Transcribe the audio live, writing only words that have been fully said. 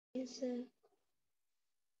Yes, sir.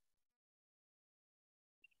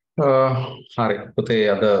 හරි පුතේ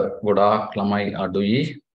අද ගොඩාක් ළමයි අඩුයි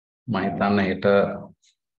මම හිතන්නේ හෙට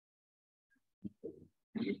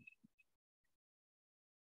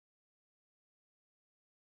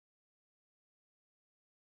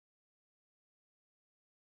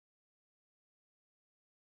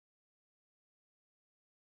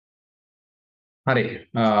හරි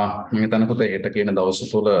මම හිතන්නේ පුතේ හෙට කියන දවස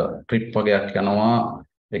තුල ට්‍රිප් වගේක් යනවා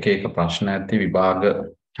එක එක ප්‍රශ්න ඇති විභාග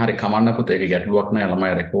හරි කමන්න පුතේ ඒක ගැටලුවක් නෑ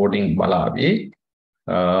ළමයි රෙකෝඩින් බලාවි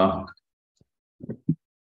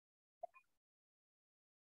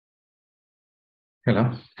හෙලා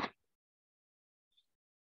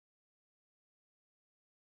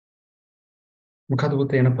මොකද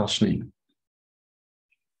පුතේ එන ප්‍රශ්නේ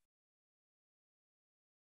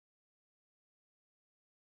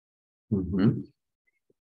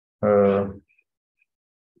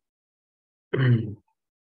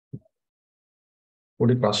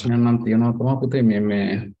පොඩි ප්‍රශ්නයක් නම් තියෙනවා තමයි පුතේ මේ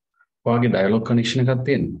ඔයාගේ ඩයලොග් කනෙක්ෂන් එකක්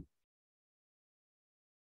තියෙනවා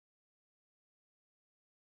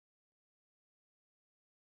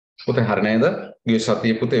පුතේ හරි නේද ගිය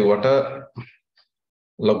සතියේ පුතේ වට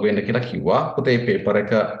ලොග් වෙන්න කියලා කිව්වා පුතේ පේපර්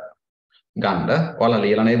එක ගන්න ඔයාලා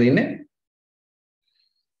ලියලා නේද ඉන්නේ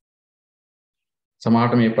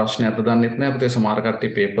සමහරට මේ ප්‍රශ්නේ අත දන්නෙත් නැහැ පුතේ සමහර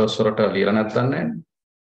කට්ටිය පේපර්ස් වලට ලියලා නැත්නම් නැහැ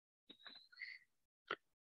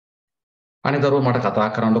අනිදරුව මට කතා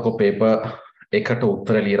කරන්නකො පේපර් එකට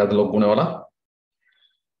උත්තර ලියලාද ලොග් වුණේ ඔයාලා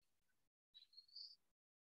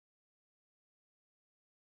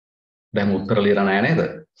දැන් උත්තර ලියලා නැහැ නේද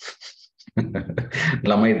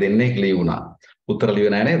ළමයි දෙන්නෙක් ලියුණා උත්තර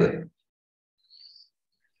ලියුවේ නැහැ නේද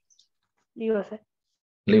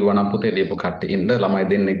ලියුවා නම් පුතේ ලියපු කට්ටිය ඉන්න ළමයි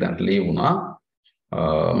දෙන්නෙක් දැන් ලියුණා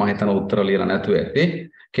මම හිතන උත්තර ලියලා නැතුව ඇති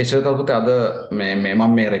කෙසේද පුතේ අද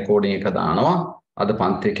මම මේ රෙකෝඩින් එක දානවා අද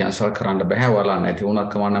පන්තිය කැන්සල් කරන්න බෑ ඔයාලා නැති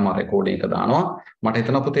වුණත් කමන්නේ මම රෙකෝඩින් එක දානවා මට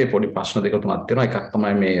හිතෙනවා පුතේ පොඩි ප්‍රශ්න දෙක තුනක් තියෙනවා එකක්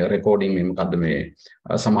තමයි මේ රෙකෝඩින් මේ මොකද්ද මේ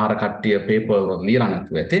සමහර කට්ටිය පේපර් වල ලියලා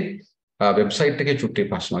නැතුව ඇති වෙබ්සයිට් එකේ චුට්ටි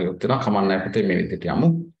ප්‍රශ්න වගේ තියෙනවා කමන්නේ පුතේ මේ විදිහට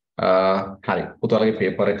යමු හරි පුතාලගේ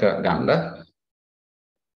පේපර් එක ගන්න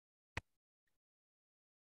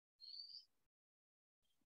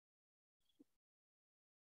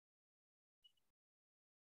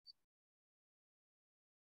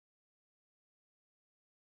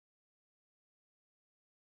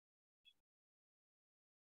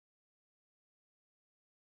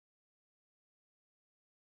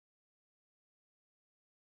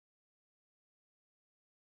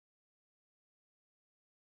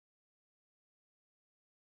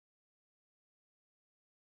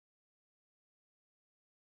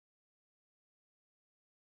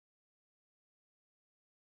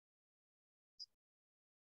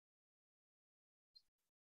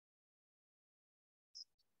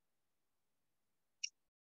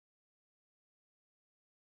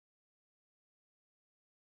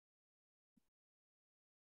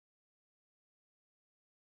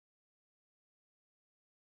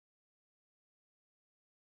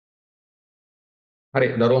හරි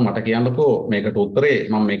දරුවෝ මට කියන්නකෝ මේකට උත්තරේ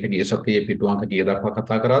මම මේක ගිය සතියේ පිටු අංක කීය දක්වා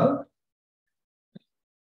කතා කරාද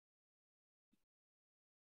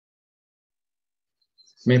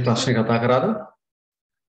මේ ප්‍රශ්නේ කතා කරාද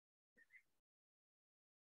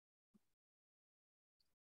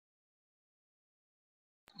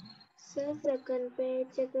Sir, second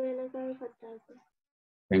page එක වෙනකන් කතා කරමු.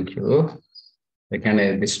 thank you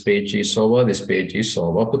again this page is over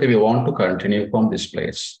පුතේ we want to continue from this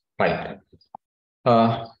place right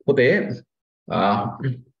පුතේ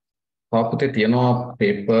පුතේ තියෙනවා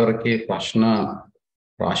පේපර් එකේ ප්‍රශ්න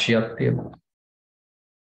රාශියක් තියෙනවා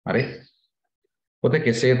හරි පුතේ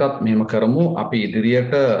කෙසේදත් මෙහෙම කරමු අපි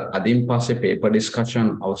ඉදිරියට අදින් පස්සේ පේපර්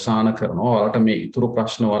ඩිස්කෂන් අවසන් කරනවා ඔයාලට මේ ඉතුරු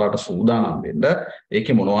ප්‍රශ්න ඔයාලට සූදානම් වෙන්න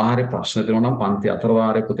ඒකේ මොනවා හරි ප්‍රශ්න තියෙනවා නම් පන්ති අතර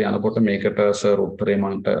වාරේ පුතේ යනකොට මේකට සර් උත්තරේ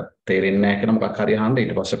මන්ට තේරෙන්නේ නැහැ කියලා මොකක් හරි අහන්න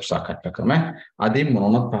ඊට පස්සේ සාකච්ඡා කරමු අදින්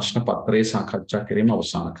මොනවත් ප්‍රශ්න පත්‍රයේ සාකච්ඡා කිරීම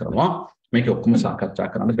අවසන් කරනවා මේක ඔක්කොම සාකච්ඡා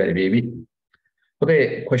කරන්න බැරි වේවි.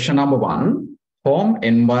 Okay, question number 1. Home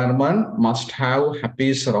environment must have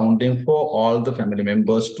happy surrounding for all the family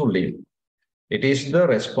members to live. It is the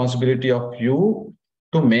responsibility of you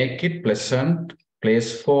to make it pleasant place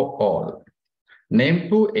for all. Name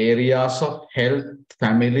 2 areas of health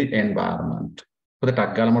family environment. පුතේ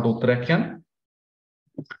ටක් ගාලා මට උත්තරයක් කියන්න.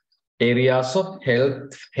 Areas of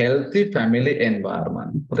healthy family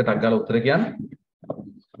environment. පුතේ ටක් ගාලා උත්තරය කියන්න.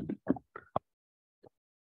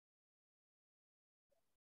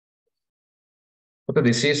 So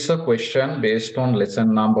this is a question based on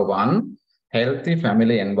lesson number 1 healthy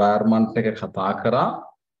family environment එක කතා කරා.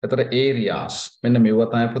 එතකොට areas මෙන්න මෙව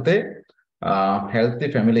තමයි පුතේ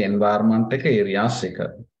healthy family environment එක areas එක.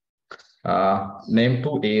 Name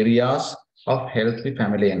 2 areas of healthy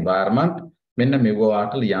family environment. මෙන්න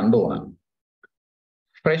මෙවට ලියන්න ඕන.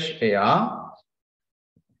 Fresh air,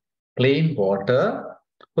 clean water.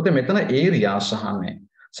 පුතේ මෙතන areas අහන්නේ.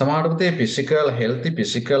 සමහරවිට පුතේ healthy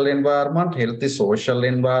physical environment, healthy social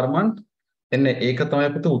environment. එන්නේ ඒක තමයි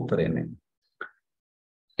පුතේ උත්තරේ එන්නේ.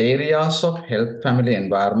 Areas of health family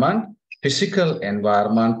environment, physical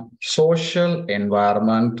environment, social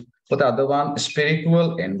environment. But the other one,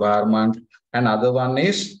 spiritual environment, and other one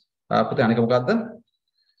is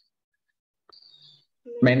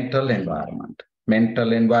mental environment.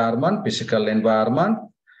 Mental environment, physical environment,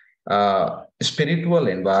 spiritual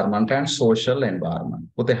environment, and social environment.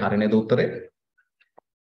 Pute harine do uttare.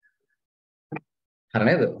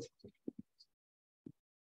 Harine do.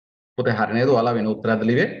 Pute harine do ala venu uttara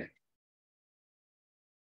delive.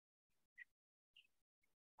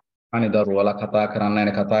 අනේ දරුවලා කතා කරන්න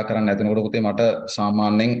නැනේ කතා කරන්න නැතිනකොට පුතේ මට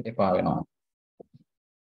සාමාන්‍යයෙන් එපා වෙනවා.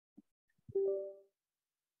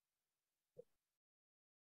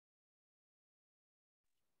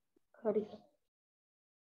 හරි.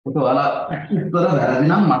 පුතේ ඔයාලා උත්තර වැරදි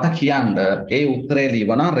නම් මට කියන්න. ඒ උත්තරේ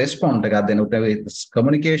ලියවන රෙස්පොන්ඩ් එකක් දෙන්න. උත්තර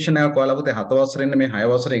කමියුනිකේෂන් එකක් ඔයාලා පුතේ 7 වසරේ ඉන්න මේ 6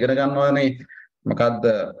 වසරේ ඉගෙන ගන්නවානේ. මොකද්ද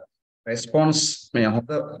රෙස්පොන්ස් මේ හොඳ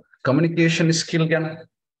කමියුනිකේෂන් ස්කිල් ගැන.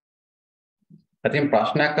 ඉතින්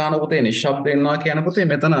ප්‍රශ්නයක් අහන පුතේ නිශ්ශබ්ද වෙනවා කියන පුතේ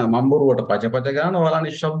මෙතන මම බොරුවට පච ගන්න ඔයාලා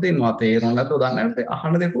නිශ්ශබ්ද ඉන්නවා තේරුම් නැතුව දන්නේ නැත්නම්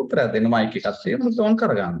අහන්න දෙක උත්තරයක් දෙන්න මයික් එකක් තියෙනවා ඔන්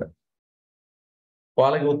කරගන්න.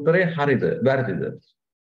 ඔයාලගේ උත්තරේ හරිද වැරදිද?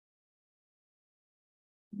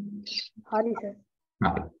 හරි සර්.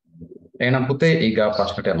 හරි. එහෙනම් පුතේ ඊගා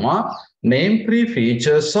ප්‍රශ්නට යනවා. Name 3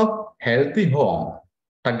 features of healthy home.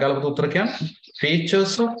 ටක් ගාලා පුතේ උත්තර කියන්න.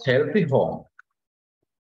 Features of healthy home.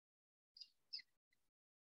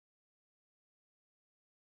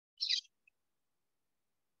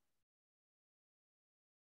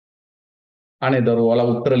 අනේ දරුවෝ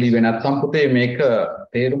උත්තර ලියුවේ නැත්නම් පුතේ මේක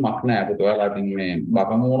තේරුමක් නෑ පුතේ. ඔයාලා ඉතින් මේ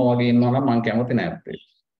බකමෝන වගේ ඉන්නවා නම් මම කැමති නෑ පුතේ.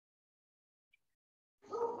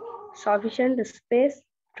 Sufficient space,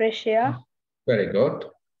 fresh air. Very good.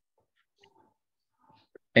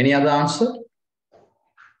 Any other answer?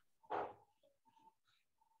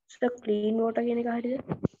 Sir, clean water කියන එක හරියද?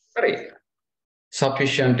 Hurry.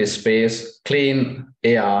 Sufficient space, clean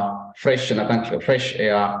air, fresh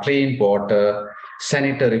air, clean water,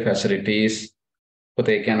 sanitary facilities.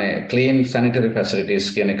 පුතේ කියන්නේ clean sanitary facilities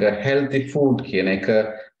කියන එක, healthy food කියන එක,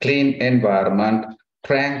 clean environment,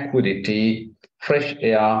 tranquility, fresh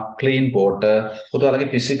air, clean water. පුතේ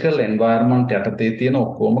physical environment යටතේ තියෙන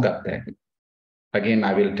ඔක්කොම ගත්ත හැකි. Again,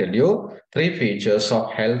 I will tell you 3 features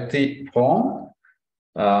of healthy home.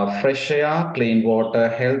 Fresh air, clean water,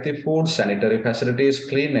 healthy food, sanitary facilities,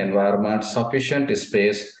 clean environment, sufficient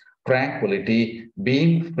space, tranquility,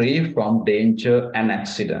 being free from danger and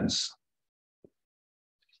accidents.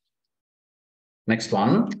 Next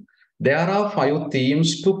one. There are 5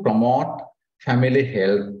 themes to promote family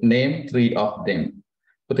health. Name 3 of them.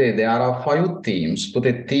 Puthe, there are 5 themes.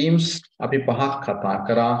 Puthe, themes api pahak kata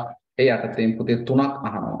kara. E yatatin puthe tunak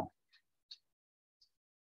ahano.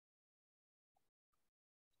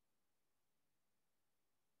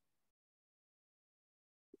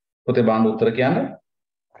 Puthe bandu uttara kiyana?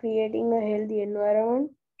 Creating a healthy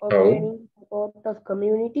environment, obtaining support of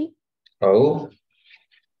community. Oh.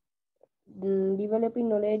 Developing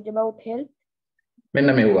knowledge about health.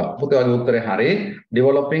 මෙන්න මෙවුවා. පුතේ වගේ උත්තරේ හරි.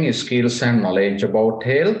 Developing skills and knowledge about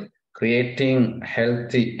health, creating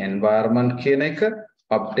healthy environment කියන එක,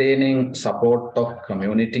 obtaining support of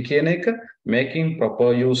community කියන එක, making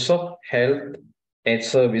proper use of health aid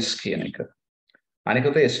service කියන එක. අනික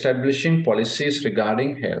උතේ establishing policies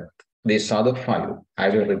regarding health. These are the 5. I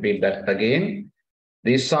will repeat that again.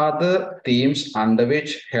 These are the themes under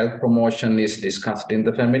which health promotion is discussed in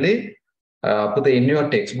the family. Put in your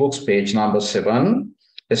textbooks, page number 7,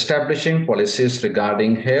 establishing policies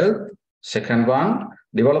regarding health. Second one,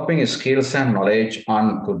 developing skills and knowledge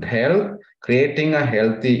on good health, creating a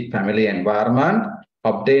healthy family environment,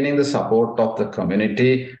 obtaining the support of the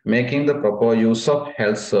community, making the proper use of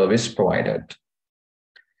health service provided.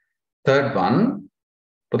 Third one,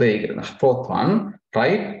 fourth one,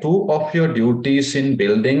 write 2 of your duties in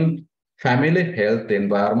building family health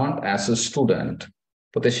environment as a student.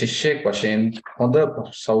 පුතේ ශිෂ්‍යයෙක් වශයෙන් හොඳ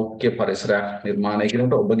සෞඛ්‍ය පරිසරයක් නිර්මාණය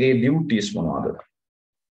කිරීමට ඔබගේ ඩියුටිස් මොනවාද?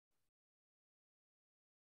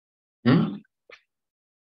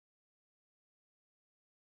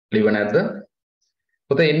 ලියව නැද්ද?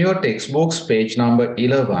 පුතේ in your textbooks page number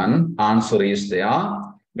 11 answer is there.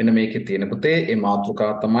 මෙන්න මේකේ තියෙන පුතේ මේ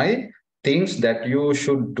මාතෘකාව තමයි things that you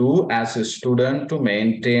should do as a student to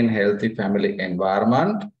maintain healthy family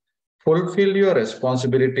environment. Fulfill your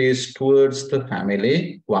responsibilities towards the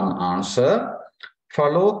family. One answer.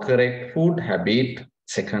 Follow correct food habit.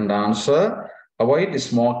 Second answer. Avoid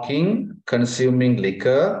smoking, consuming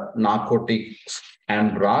liquor, narcotics,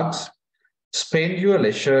 and drugs. Spend your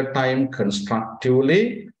leisure time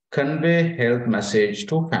constructively. Convey health message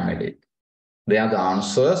to family. They are the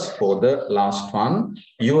answers for the last one,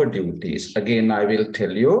 your duties. Again, I will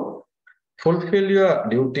tell you, fulfill your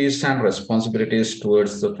duties and responsibilities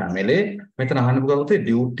towards the family. මෙතන අහන්න පුළුවන් පුතේ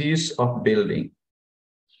duties of building.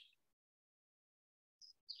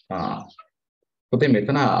 පුතේ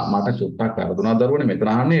මෙතන මට චුට්ටක් වැරදුනා දරුවනේ මෙතන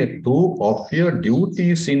අහන්නේ two of your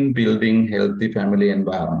duties in building healthy family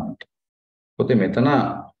environment. පුතේ මෙතන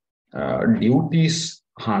duties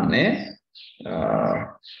අහන්නේ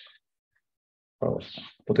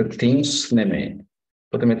පුතේ things නෙමෙයි.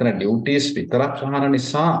 පුතේ මෙතන duties විතරක් අහන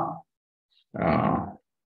නිසා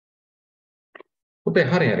පුතේ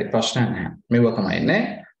හරි ප්‍රශ්නයක් නැහැ. මේව තමයි ඉන්නේ.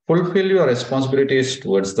 Fulfill your responsibilities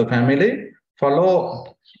towards the family. Follow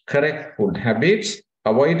correct food habits.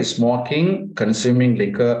 Avoid smoking, consuming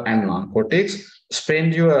liquor and narcotics.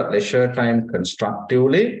 Spend your leisure time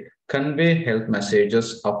constructively. Convey health messages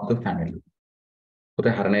of the family.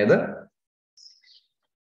 පුතේ හරි නේද?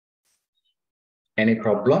 Any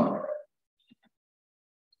problem?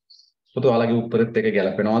 පුතේ ඔයාලගේ උත්තරෙත් එක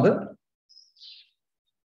ගැලපෙනවද?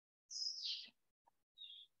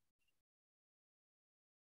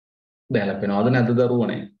 ගැලපෙනවද නැද්ද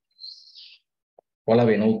දරුවනේ? ඔයාලා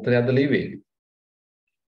වෙන උත්තරයක්ද ලිව්වේ?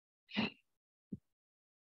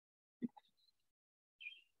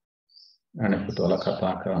 අනේ පුතේ ඔයාලා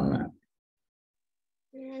කතා කරන්න.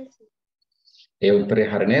 ඒ උත්තරේ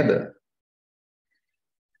හරි නේද?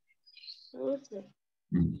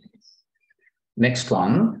 Next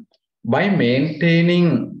one, by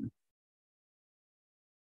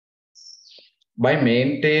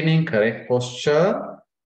maintaining correct posture,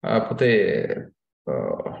 පුතේ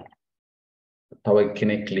තව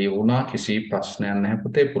කෙනෙක් ලියුණා කිසි ප්‍රශ්නයක් නැහැ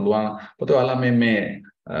පුතේ පුළුවන් පුතේ ඔයාලා මේ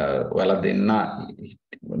ඔයාලා දෙන්න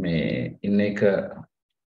මේ ඉන්න එක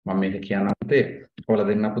මම මේක කියන්නම් පුතේ ඔයාලා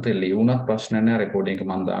දෙන්න පුතේ ලියුණත් ප්‍රශ්නයක් නැහැ රෙකෝඩින් එක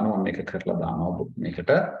මම දානවා මම මේක කරලා දානවා මේකට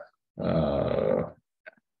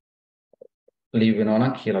ලීව් වෙනවා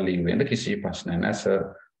නම් කියලා ලීව් වෙන්න කිසි ප්‍රශ්නයක් නැහැ සර්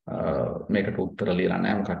මේකට උත්තර ලියලා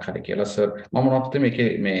නැහැ මොකක් හරි කියලා සර් මම මොනවද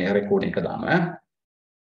මේකේ මේ රෙකෝඩින් එක දානවා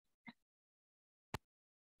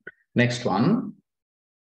Next one.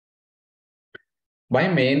 By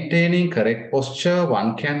maintaining correct posture,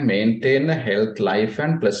 one can maintain a health life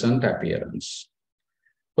and pleasant appearance.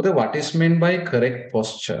 But what is meant by correct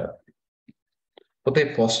posture?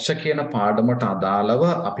 But posture කියන පාඩමට අදාළව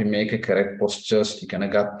අපි මේකේ correct postures ඉගෙන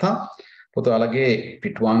ගත්තා. පුතේ ඔයාලගේ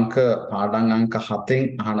පිටුවංක පාඩම් අංක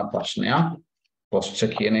 7න් අහන ප්‍රශ්නයක්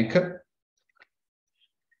posture කියන එක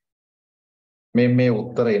මේ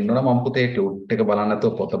උත්තර එන්න නම් මම පුතේ ටියුට් එක බලන්න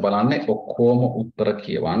නැතුව පොත බලන්නේ ඔක්කොම උත්තර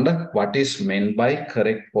කියවන්න what is meant by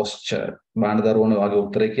correct posture බාන්න දරුවනේ වගේ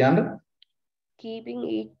උත්තරේ කියන්න keeping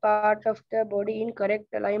each part of the body in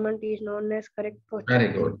correct alignment is known as correct posture very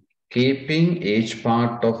good keeping each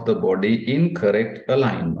part of the body in correct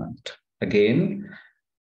alignment again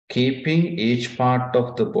keeping each part of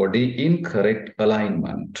the body in correct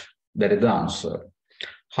alignment that is the answer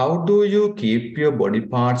How do you keep your body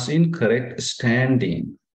parts in correct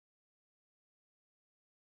standing?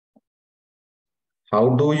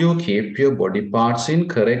 How do you keep your body parts in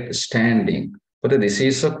correct standing? But this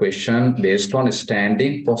is a question based on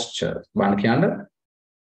standing posture. Bankiyanda?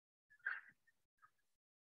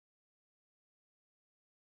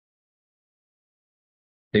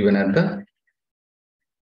 Even at the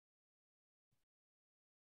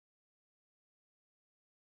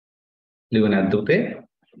Live at the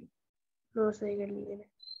no sir ඒක ලියන්නේ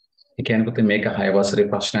ඒ කියන්නේ පුතේ මේක 6 වසරේ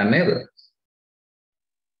ප්‍රශ්නයක් නේද?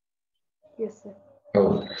 yes sir. ඔව්.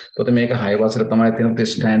 පුතේ මේක 6 වසරේ තමයි තියෙන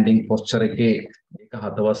පුතේ ස්ටෑන්ඩින් පොස්චර් එකේ මේක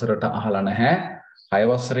 7 වසරට අහලා නැහැ. 6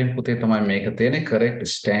 වසරේ පුතේ තමයි මේක තියෙන්නේ correct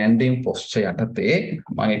standing posture යටතේ.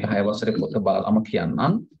 මම ඒක 6 වසරේ පොත බලලාම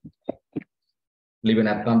කියන්නම්. ලිව්වේ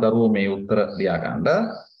නැත්නම් දරුවෝ මේ උත්තර ලියා ගන්න.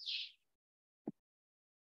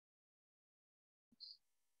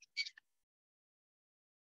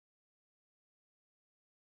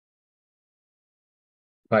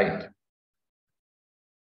 Right.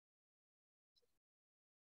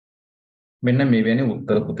 මෙන්න මේ වෙන්නේ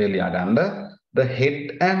උත්තර පුතේ ලියා ගන්න. The head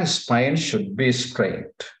and spine should be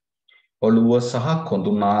straight. ඔළුව සහ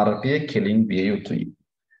කොඳු නාරටිය කෙලින් විය යුතුයි.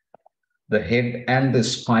 The head and the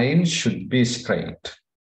spine should be straight.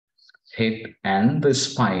 Head and the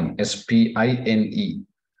spine, S-P-I-N-E.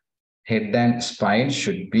 Head and spine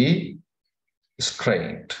should be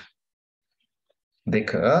straight.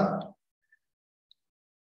 Deka,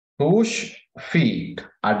 2 feet,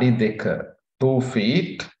 adi deka, 2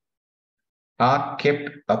 feet are kept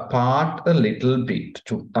apart a little bit.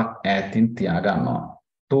 Chuttak aatin tiyagannawa.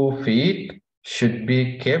 2 feet should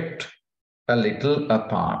be kept a little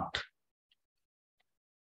apart.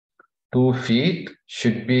 2 feet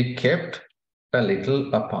should be kept a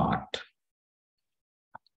little apart.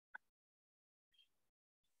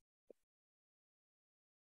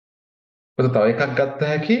 තව එකක් ගත්ත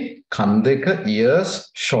හැකි කන් දෙක, ears,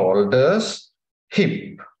 shoulders,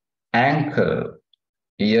 hip, ankle.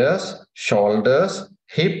 Ears, shoulders,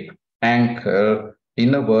 hip, ankle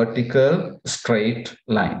in a vertical straight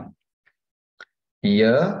line.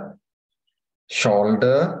 Ear,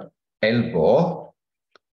 shoulder, elbow,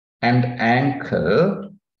 and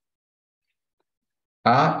ankle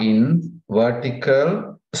are in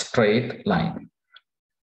vertical straight line.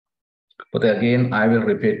 But again, I will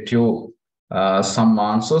repeat you some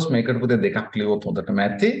answers. Make it with a dekak liwot hondata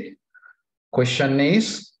mætti. Question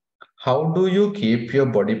is, how do you keep your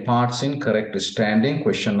body parts in correct standing?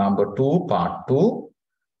 Question number 2, part 2.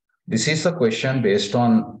 This is a question based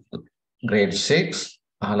on grade 6.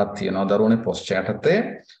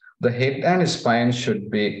 The head and spine should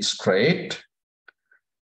be straight.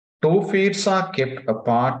 2 feet are kept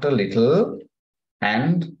apart a little.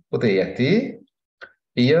 And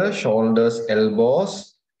ear, shoulders,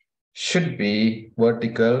 elbows should be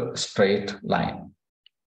vertical straight line.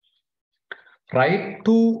 Right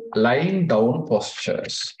to lying down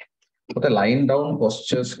postures. The lying down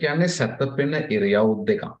postures can set up in an area of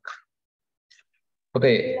the gunk.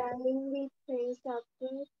 Lying with face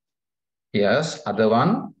upward. Yes, other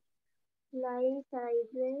one. Lying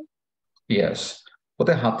sideways. Yes.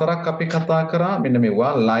 The hatarak api kata kara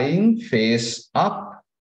mewa lying face up,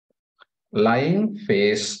 lying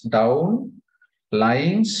face down,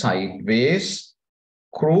 lying sideways,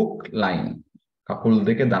 crook line. Kapul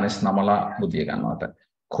deke danes namala budiya ganawata.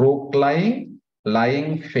 Crook line,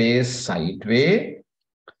 lying face sideways,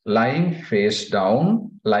 lying face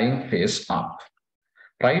down, lying face up.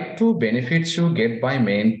 Right to benefits you get by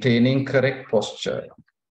maintaining correct posture.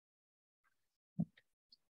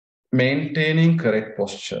 Maintaining correct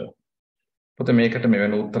posture. Put the make it a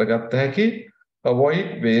mevenu uttaragataki.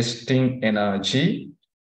 Avoid wasting energy.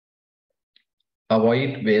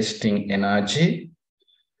 Avoid wasting energy.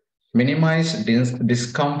 Minimize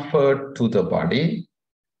discomfort to the body.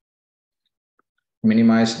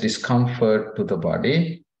 Minimize discomfort to the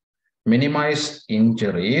body. Minimize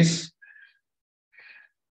injuries.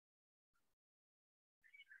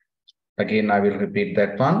 Again, I will repeat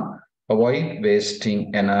that one. Avoid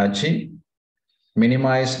wasting energy.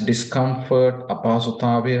 Minimize discomfort,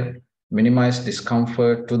 apasutavya. Minimize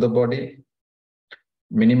discomfort to the body.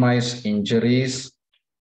 Minimize injuries.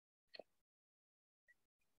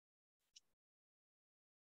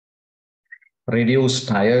 Reduce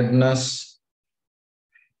tiredness.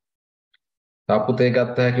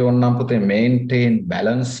 Maintain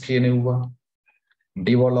balance.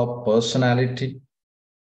 Develop personality.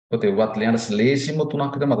 Develop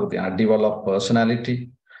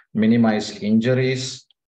personality. Minimize injuries.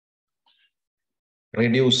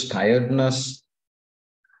 Reduce tiredness.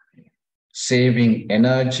 Saving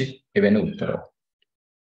energy.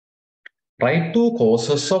 Right two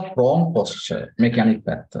causes of wrong posture. Mechanic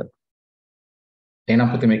method.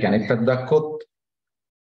 Mechanic method.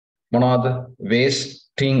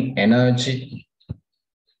 Wasting energy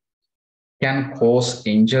can cause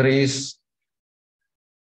injuries.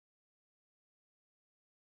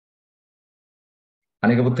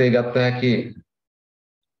 High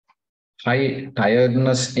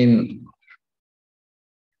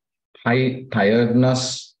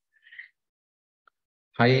tiredness,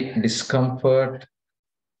 high discomfort,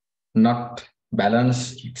 not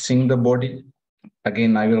balancing the body.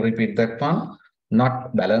 Again, I will repeat that one.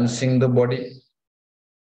 Not balancing the body,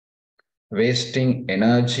 wasting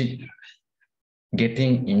energy,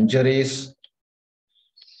 getting injuries,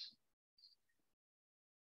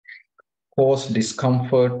 cause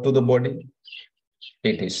discomfort to the body,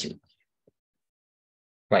 etc.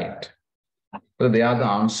 Right. So they are the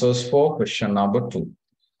answers for question number 2.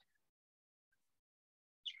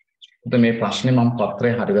 මේ ප්‍රශ්නේ මම පත්‍රය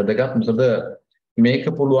හරි වැදගත්. මොකද මේක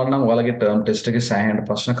පුළුවන් නම් ඔයාලගේ ටර්ම් ටෙස්ට් එකේ සෑහෙන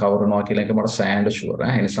ප්‍රශ්න කවර් වෙනවා කියලා එක මට සෑහෙන ෂුවර්.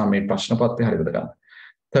 ඒ නිසා මේ ප්‍රශ්න පත්‍රය හරි වැදගත්.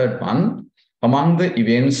 Third one, among the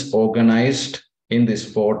events organized in the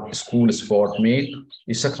school sport meet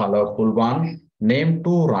is a colorful one. Name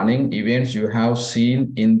 2 running events you have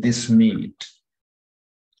seen in this meet.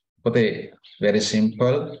 Okay, very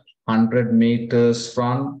simple. 100 meters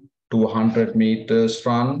run, 200 meters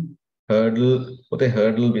run, hurdle, put a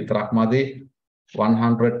hurdle with Rakmadi,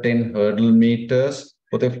 110 hurdle meters,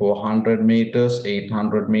 put a 400 meters,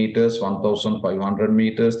 800 meters, 1,500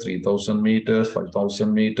 meters, 3,000 meters,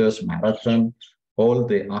 5,000 meters, marathon, all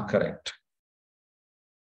they are correct.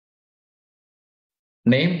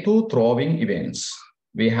 Name 2 throwing events.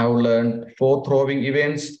 We have learned 4 throwing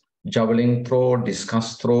events: javelin throw,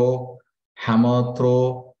 discus throw, hammer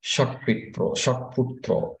throw, shot put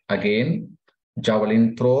throw. Again,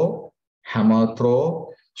 javelin throw, hammer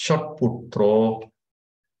throw, shot put throw,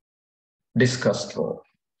 discus throw.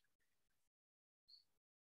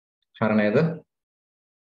 Haraneda?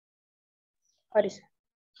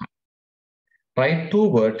 Write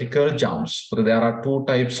 2 vertical jumps. So there are 2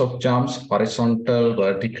 types of jumps: horizontal,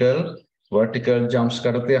 vertical. Vertical jumps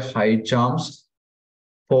karate high jumps,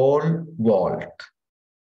 pole vault.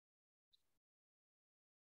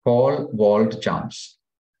 Pole vault jumps.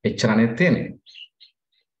 එච්චරනේ තියෙන්නේ.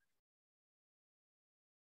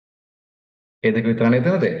 ඒ දෙක විතරනේ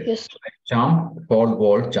තියෙනද? Yes. Jump, pole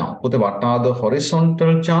vault jump. But what are the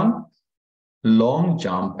horizontal jump, long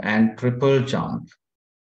jump, and triple jump?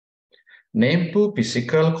 Name 2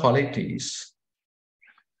 physical qualities.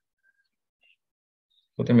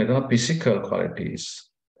 But මෙතන physical qualities.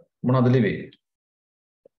 මොනවද ලිව්වේ?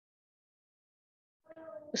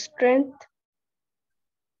 Strength,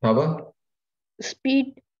 තව? speed,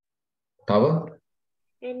 තව?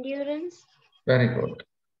 endurance. Very good.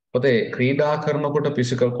 පොතේ ක්‍රීඩා කරනකොට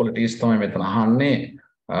physical qualities තමයි මෙතන අහන්නේ.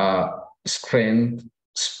 Strength,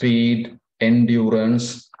 speed, endurance.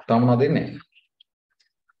 තව මොනවද ඉන්නේ?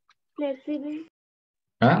 Flexibility.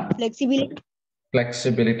 flexibility,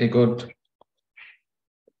 Flexibility, good.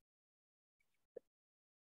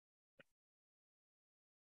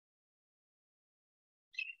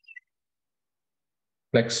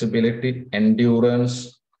 Flexibility, endurance.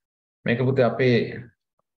 මේක පුතේ අපේ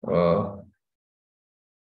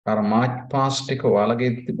අර මාච් පාස්ට් එක ඔයාලගේ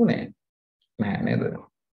තිබුණේ නැහැ නේද?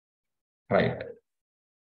 right.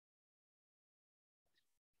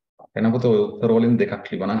 එහෙනම් පුතේ උත්තර වලින් දෙකක්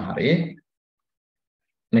ලිවනම් හරි.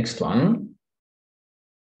 Next one.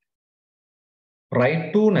 Write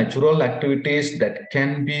 2 natural activities that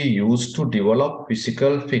can be used to develop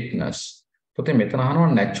physical fitness. පුතේ මෙතන අහනවා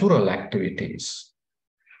natural activities.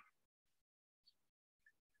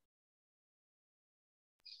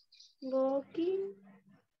 Walking.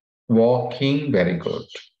 Walking, very good.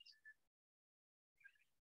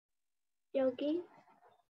 Jogging.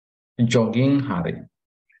 Jogging, hari.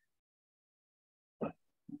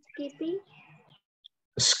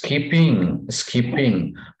 Skipping.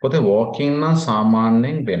 But the walking na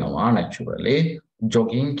සාමාන්‍යයෙන් වෙනවා naturally.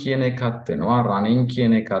 Jogging කියන එකත් වෙනවා, running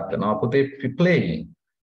කියන එකත් වෙනවා. පුතේ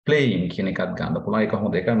playing කියන එකත් ගන්න පුළුවන්. ඒක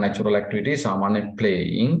හොඳ එකක්. Natural activity සාමාන්‍යයෙන්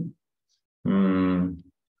playing,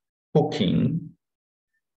 cooking.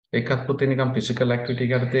 එකත් පුතේ නිකන් physical activity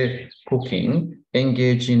කරතේ cooking,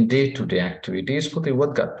 engage in day-to-day activities. පුතේ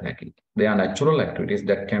what ගන්න හැකි. They are natural activities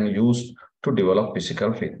that can be used to develop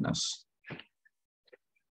physical fitness.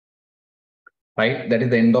 Right, that is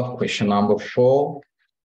the end of question number 4.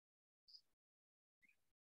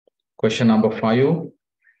 Question number 5.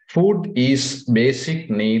 Food is basic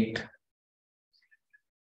need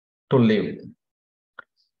to live.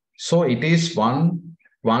 So it is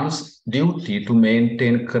one's duty to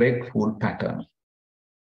maintain correct food pattern.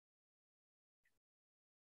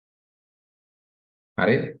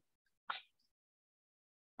 හරි.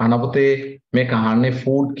 අනපතේ මේ කහන්නේ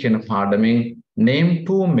food කියන පාඩමෙන් name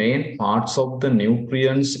 2 main parts of the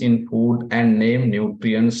nutrients in food and name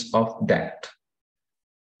nutrients of that.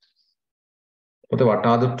 What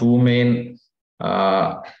are the 2 main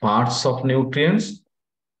parts of nutrients?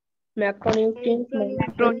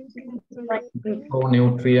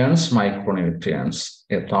 Macronutrients, micronutrients.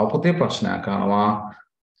 එතකොට ප්‍රශ්නයක් අහනවා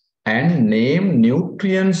and name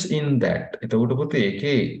nutrients in that. එතකොට පුතේ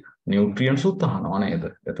ඒකේ nutrients උත් අහනවා නේද?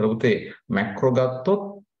 එතකොට පුතේ macro ගත්තොත්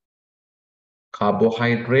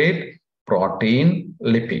carbohydrate, protein,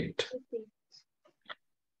 lipid.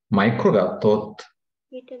 Micro ගත්තොත්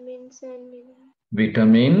Vitamins and minerals.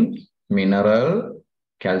 Vitamin, mineral,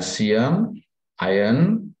 calcium,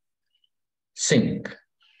 iron, zinc.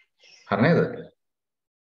 හරි නේද?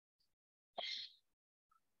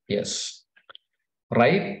 Yes.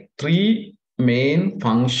 Write 3 main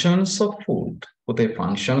functions of food. පුතේ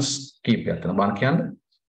functions කීපයක් තියෙනවා බලන්න කියන්න.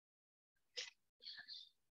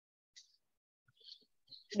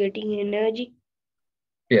 getting energy,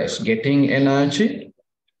 Yes, getting energy,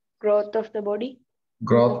 growth of the body,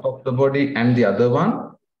 and the other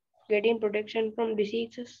one? getting protection from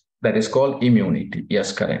diseases. That is called immunity.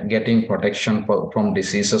 Yes, correct. Getting protection from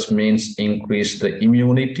diseases means increase the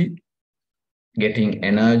immunity, getting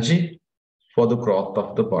energy for the growth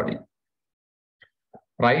of the body.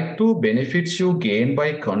 Right to benefits you gain by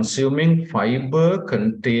consuming fiber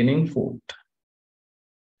containing food.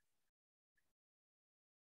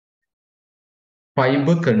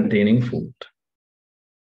 Fiber containing food.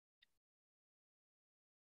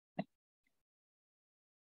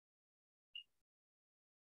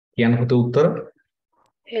 කියන පුතේ උත්තර?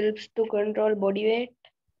 Helps to control body weight.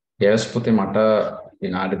 Yes පුතේ මට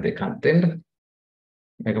විනාඩි දෙකක් දෙන්න.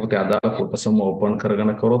 මේක පුතේ අදාළ කොටසම ඕපන්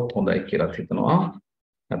කරගෙන කරොත් හොඳයි කියලා හිතනවා.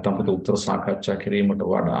 නැත්නම් පුතේ උත්තර සාකච්ඡා කිරීමට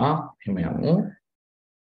වඩා එහෙම යමු.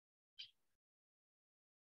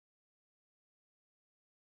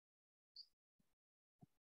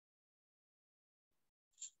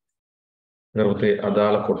 පුතේ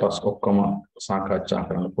අදාළ කොටස් ඔක්කොම සාකච්ඡා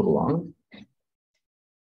කරන්න පුළුවන්.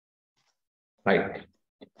 Right.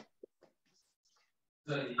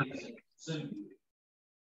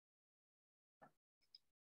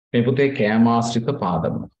 මේ පුතේ කෑම ආශ්‍රිත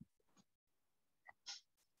පාදම.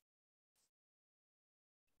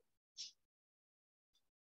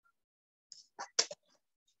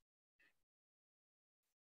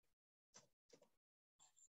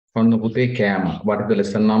 ඔන්න පුතේ කෑම. What is the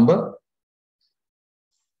lesson number?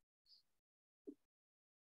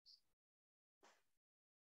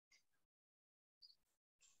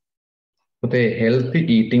 පුතේ healthy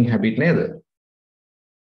eating habit නේද?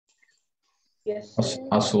 Yes.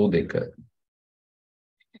 82.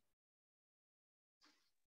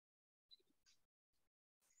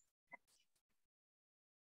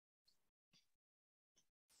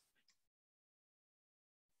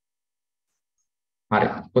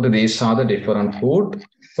 Alright, but these are the different food.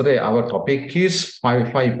 But our topic is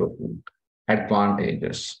fiber food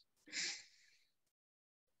advantages.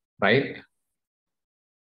 Right?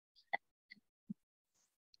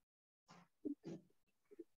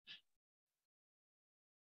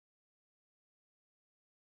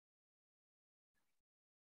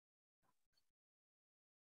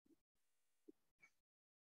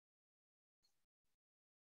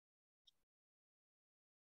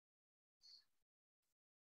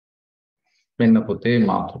 මෙන්න පුතේ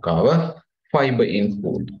මාතෘකාව fiber in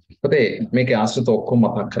food. පුතේ මේකේ ආශ්‍රිත ඔක්කොම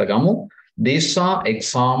මතක් කරගමු. These are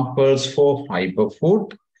examples for fiber food.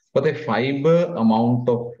 But the fiber amount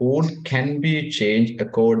of food can be changed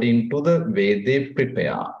according to the way they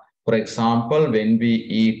prepare. For example, when we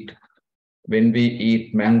eat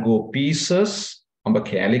mango pieces, amba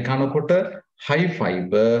kෑලි කනකොට high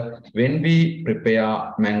fiber. When we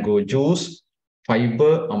prepare mango juice,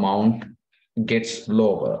 fiber amount gets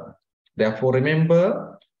lower. Therefore, remember,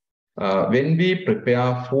 when we prepare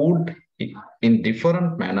food in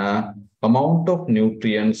different manner, amount of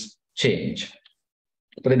nutrients change.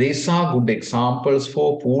 But these are good examples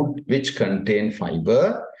for food which contain fiber.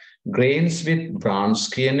 Grains with bran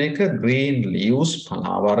කියන එක, green leaves,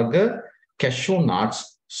 පලා වර්ග, cashew nuts,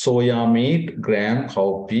 soya meat, gram,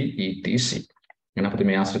 cowpea, etc. එහෙනම් අපිට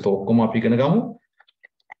මේ ආශ්‍රිත ඔක්කොම අපි ඉගෙන ගමු.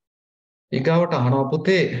 ඊගාවට අහනවා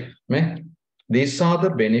පුතේ මේ these are the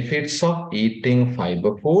benefits of eating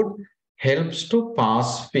fiber food. Helps to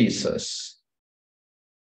pass feces.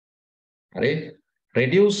 Right?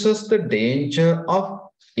 Reduces the danger of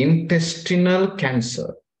intestinal cancer.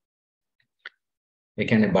 ඒ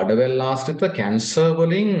කියන්නේ බඩවැල් ආශ්‍රිත කැන්සර්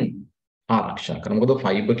වලින් ආරක්ෂා කරන. මොකද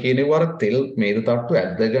ෆයිබර් කියන්නේ වර තෙල් මේද තට්ටු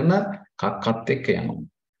ඇද්දගෙන කක්කත් එක්ක යනවා.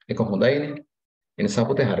 ඒක හොඳයිනේ. ඒ නිසා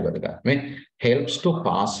පුතේ හරි වැදගත්. මේ helps to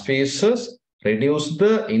pass feces. Reduce the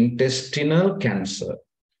intestinal cancer.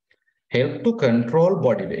 Help to control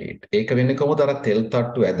body weight. ඒක වෙන්නේ කොහොමද? අර තෙල්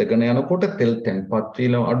තට්ටු ඇදගෙන යනකොට තෙල් තැන්පත්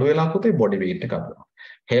වීලා අඩු වෙලා පුතේ body weight එක අඩු වෙනවා.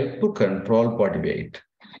 Help to control body weight.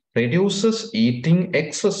 Reduces eating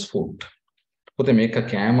excess food. පුතේ මේක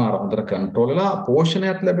කෑම අර හොඳට control වෙලා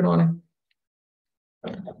පෝෂණයක් ලැබෙනවානේ.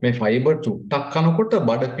 මේ fiber චුට්ටක් කනකොට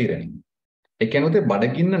බඩ පිරෙනවා. ඒ කියන්නේ පුතේ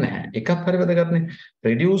බඩගින්න නැහැ. එකක් හරි වැදගත්නේ.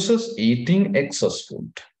 Reduces eating excess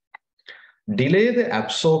food. Delay the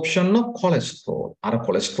absorption of cholesterol. Our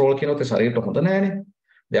cholesterol කියන එක ශරීරයට හොඳ නැහැනේ.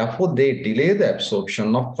 Therefore, they delay the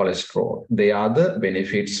absorption of cholesterol. They are the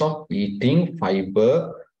benefits of eating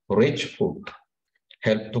fiber-rich food.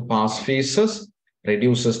 Help to pass feces.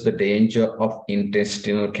 Reduces the danger of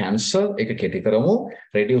intestinal cancer. එක කෙටි කරමු.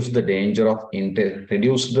 Reduce the danger of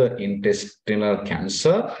intestinal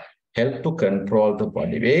cancer. Help to control the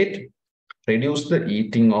body weight. Reduce the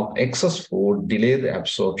eating of excess food, delay the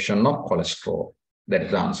absorption of cholesterol. That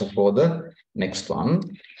is the answer for the next one.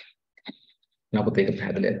 Now, we'll take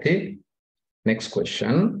a next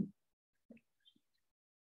question.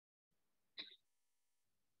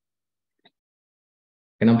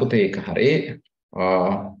 එහෙනම් පුතේ ඒක හරි.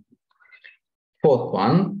 Fourth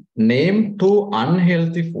one, name two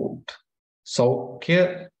unhealthy food.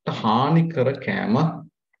 සෞඛ්‍යයට හානිකර කෑම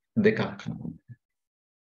දෙකක්.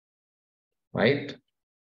 Right?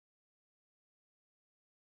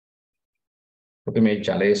 පුතේ මේ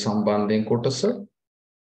ජලය සම්බන්ධයෙන් කොටස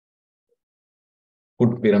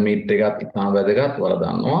food pyramid එකත් ඉතාම වැදගත්. ඔයාලා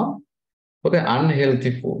දන්නවා. පුතේ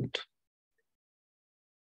unhealthy food.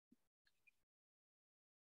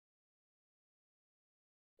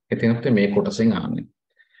 ඉතින් අපිට මේ කොටසෙන් අහන්නේ.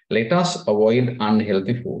 Let us avoid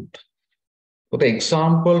unhealthy food. But the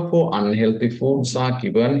example for unhealthy foods are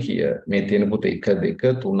given here. මේ තියෙන පුතේ 1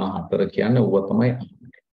 2 3 4 කියන්නේ ඌව තමයි අහන්නේ.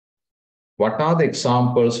 What are the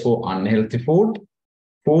examples for unhealthy food?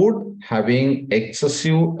 Food having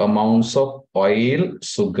excessive amounts of oil,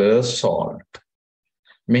 sugar, salt.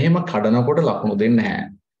 මෙහෙම කඩනකොට ලකුණු දෙන්නේ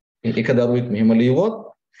නැහැ. එක දරුවෙක් මෙහෙම ලියුවොත්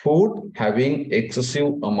food having excessive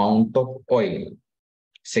amount of oil.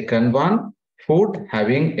 Second one, food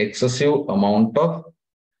having excessive amount of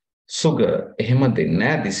sugar. එහෙම දෙන්නේ.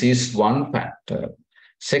 This is one factor.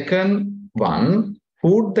 Second one,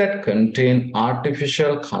 food that contain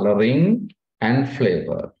artificial coloring and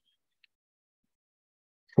flavor.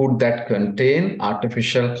 Food that contain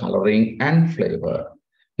artificial coloring and flavor.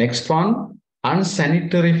 Next one,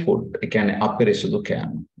 unsanitary food. ඒ කියන්නේ අපිරිසුදු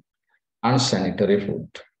කෑම. Unsanitary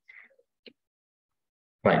food.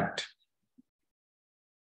 Right.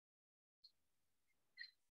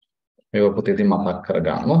 මේක පුතේ ඉතින් මතක්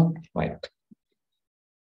කරගන්න. Right.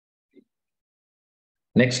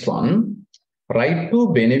 Next one, write two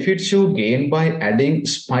benefits you gain by adding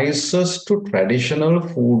spices to traditional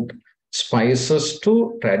food. Spices to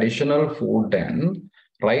traditional food and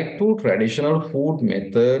write two traditional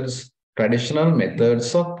methods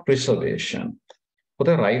of preservation. But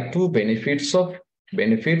write two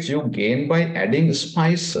benefits you gain by adding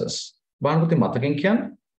spices. බලන්න පුතේ මතකෙන්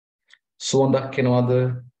කියන්නේ සුවඳක් එනවද?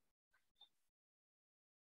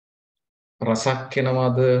 රසක්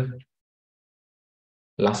එනවද?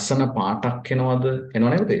 ලස්සන පාටක් එනවද? එනව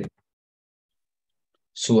නේද?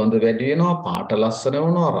 සුවඳ වැඩි වෙනවා, පාට ලස්සන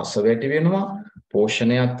වෙනවා, රස වැඩි වෙනවා,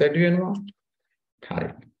 පෝෂණයක් වැඩි වෙනවා. හරි.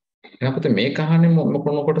 එහෙනම් පුතේ මේක අහන්නේ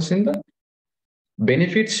මොන කොටසින්ද?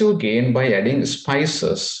 Benefits you gain by adding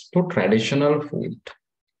spices to traditional food.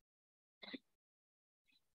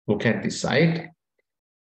 Look at this side.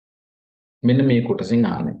 මෙන්න මේ කොටසින්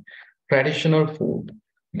අහන්නේ. Traditional food.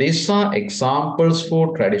 These are examples for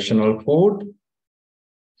traditional food.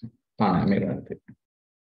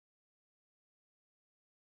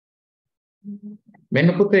 මෙන්න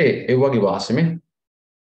පුතේ ඒ වගේ වාසෙමේ.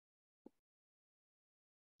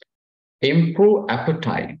 Improve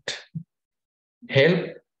appetite. Help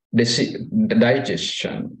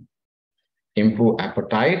digestion. Improve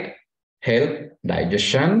appetite. Help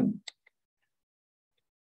digestion.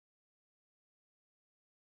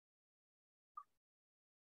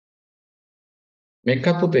 මේක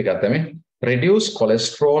පුතේ ගත්තම reduce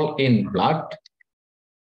cholesterol in blood.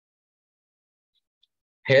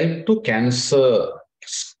 Help to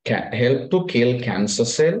kill cancer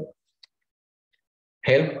cell.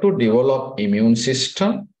 Help to develop immune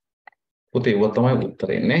system. පුතේ ඒව තමයි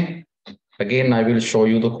උත්තරෙන්නේ. Again I will show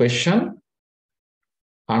you the question.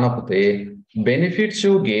 අන පුතේ benefits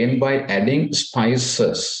you gain by adding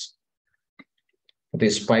spices. The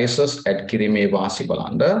spices add කිරීමේ වාසි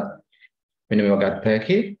බලන්න. මෙන්න මේවා ගත්ත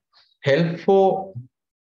හැකි. Help for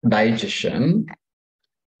digestion.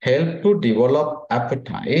 Help to develop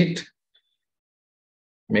appetite.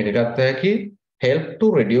 මේක ගත්ත හැකි. Help to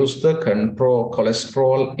reduce the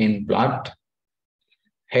cholesterol in blood.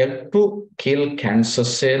 Help to kill cancer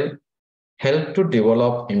cell. Help to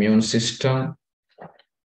develop immune system.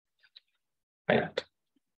 Right.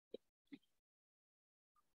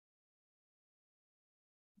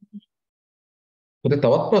 පුතේ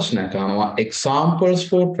තවත් ප්‍රශ්නයක් අහනවා examples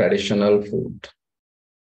for traditional food.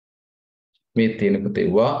 මේ තියෙන පුතේ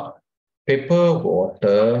වා pepper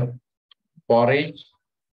water, porridge,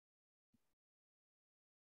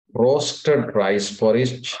 roasted rice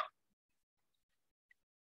porridge.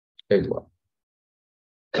 ඒවා.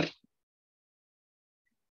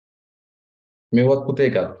 මේවත් පුතේ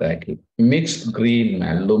ගත්ත හැකි. Mixed green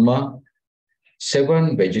මැල්ලුම,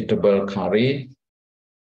 7 vegetable curry,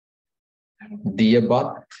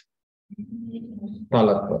 diyabat,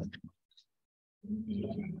 palapot.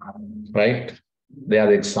 Right? They are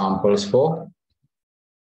the examples for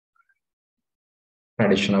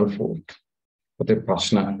traditional food. පුතේ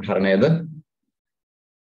ප්‍රශ්න හරිය නේද?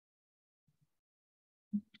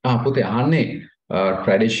 පුතේ අහන්නේ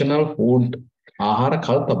traditional food ආහාර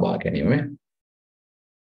කල් තබා ගැනීම.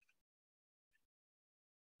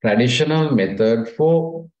 traditional method for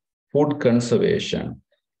food conservation.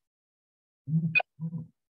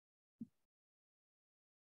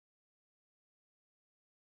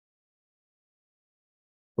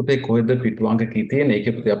 පුතේ කොහෙද පිටුවංක කී තියෙන්නේ?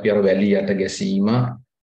 ඒකේ පුතේ අපි අර වැලි යට ගැසීම,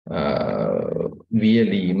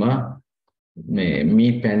 වියලීම, මේ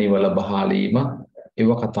මී පැණි වල බහාලීම ඒව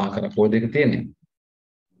කතා කරා. කොහෙද ඒක තියෙන්නේ?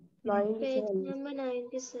 Page number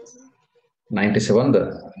 97. 97ද?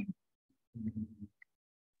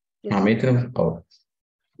 මෙතන ඔව්.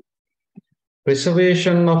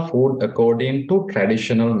 Preservation of food according to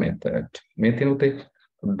traditional method. මේ තියෙන උතේ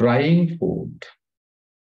drying food,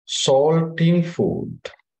 salting food,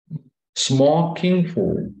 smoking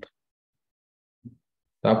food.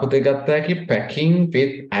 तापुते गत्ता है कि packing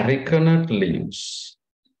with arecanut leaves.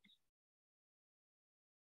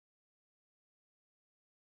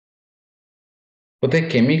 उते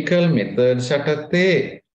chemical methods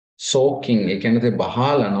යටතේ soaking ඒ කියන්නේ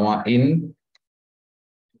බහලනවා in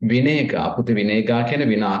vinegar. අපුතේ vinegar කියන්නේ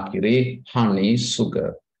විනාකිරි, honey, sugar.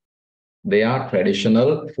 They are traditional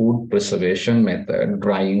food preservation method.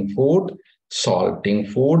 Drying food, salting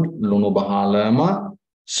food, lunu bahalama,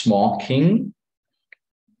 smoking,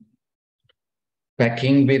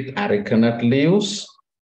 packing with arecanut leaves,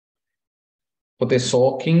 put a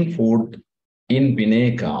soaking food in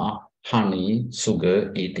vinegar, honey,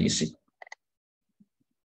 sugar, etc.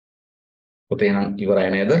 Put a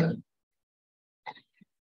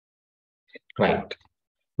right.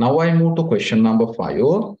 Now I move to question number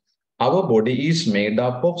 5. Our body is made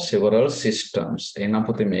up of several systems. Ena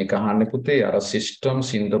pute meka hanne pute are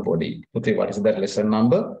systems in the body. Pute what is that lesson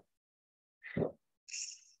number?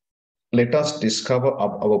 Let us discover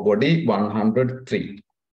our body 103.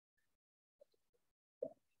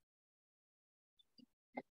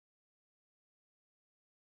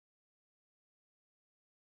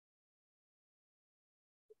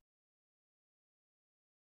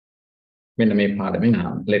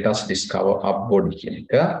 Let us discover our body.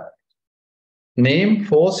 Name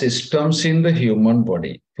 4 systems in the human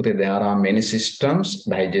body. There are many systems: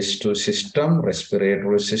 digestive system,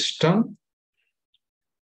 respiratory system,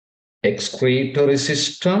 excretory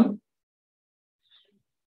system.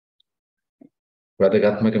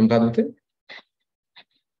 Reproductive.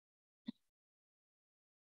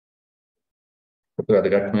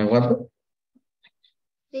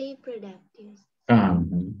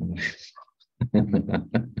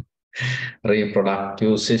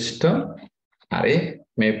 Reproductive system. Are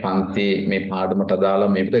me panti me paadamata dala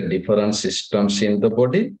me different systems in the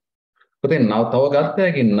body. But then now tawa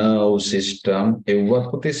gatta ki nerve system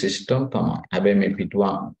evat puti system tama. Habe me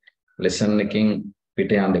pitwa lesson eking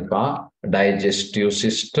pite yande pa digestive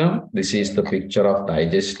system. This is the picture of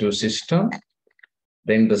digestive system.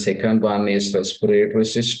 Then the second one is respiratory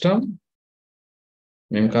system.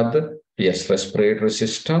 Memkadda? Yes, respiratory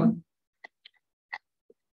system.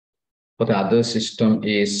 But the other system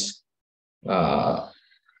is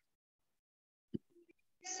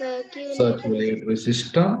circulatory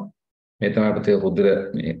system. Blood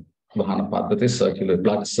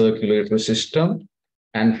circulatory system.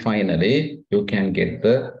 And finally, you can get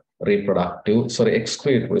the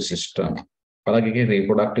excretory system.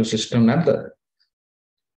 Reproductive system not the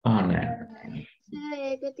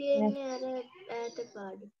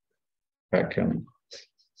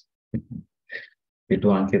Itu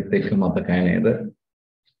angkit take mata kain eda.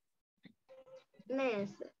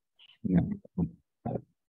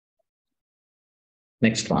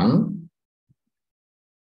 Next one.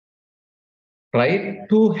 Write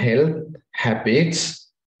 2 health habits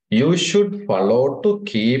you should follow to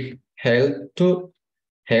keep health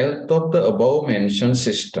of the above mentioned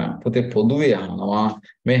system. Pute poduwe ahanawa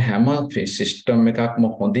me hama system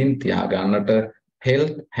ekakma hondin tiyaganata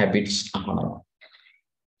health habits ahanawa.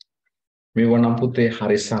 Me wanam pute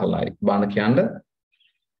hari saralai bana kiyanda.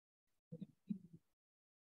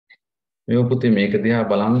 Me pute meka diha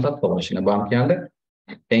balantat awashina bana kiyanda.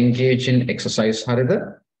 Engage in exercise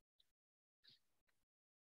harida.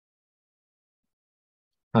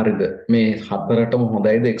 Harida me hataratama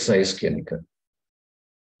hondayda exercise කියන එක.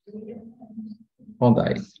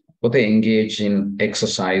 හොඳයි. Put engage in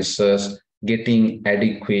exercises, getting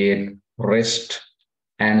adequate rest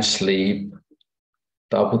and sleep.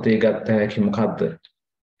 Tapute gatta hai ki mokadda?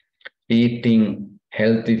 Eating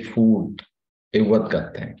healthy food. Evat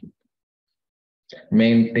gatta hai.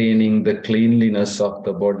 Maintaining the cleanliness of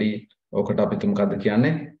the body. Okata api mokadda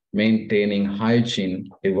kiyanne? Maintaining hygiene.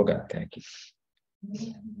 Evat gatta hai.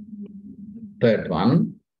 Third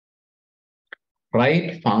one.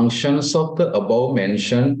 Write functions of the above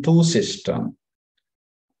mentioned 2 systems.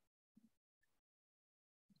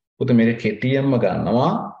 Put mere KTM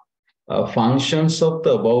gannawa functions of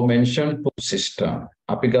the above mentioned system.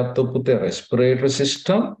 අපි ගත්ත පුතේ respiratory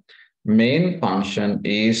system main function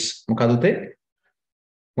is මොකද්ද?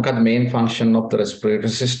 මොකද්ද main function of the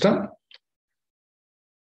respiratory system?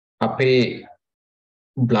 අපේ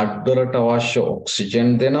blood වලට අවශ්‍ය oxygen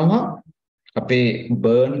දෙනවා. අපේ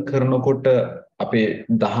burn කරනකොට අපේ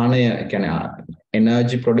දහනය කියන්නේ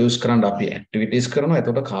energy produce කරන්න අපි activities කරනවා.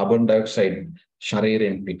 එතකොට carbon dioxide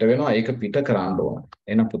ශරීරයෙන් පිට වෙනවා. ඒක පිට කරන්න ඕන.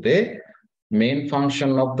 එහෙනම් පුතේ main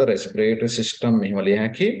function of the respiratory system මෙහෙම ලිය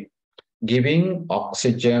හැකි giving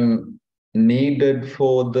oxygen needed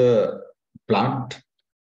for the blood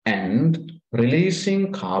and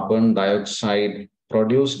releasing carbon dioxide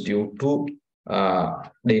produced due to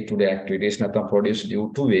day-to-day activities, not produced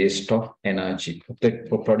due to waste of energy.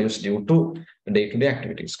 Produced due to day-to-day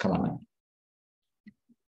activities. Come on.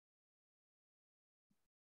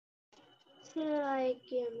 Sir, I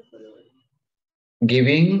can follow.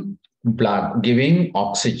 Giving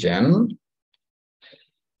oxygen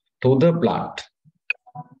to the blood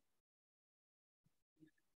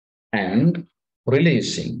and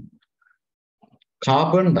releasing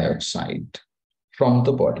carbon dioxide from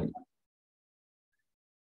the body.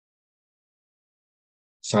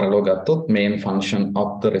 Saralogatot main function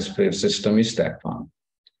of the respiratory system is that one.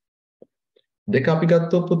 දෙක අපි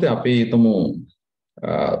ගත්තොත් පුතේ අපි හිතමු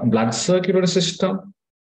blood circulatory system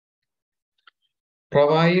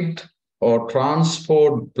provide or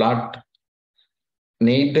transport blood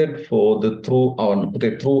needed for the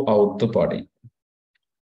throughout the body.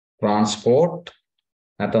 Transport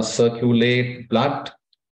and circulate blood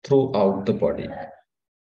throughout the body.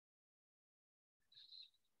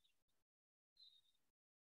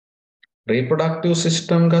 Reproductive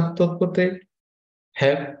system ගත්තොත් පුතේ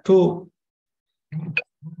help to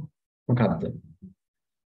මොකද්ද?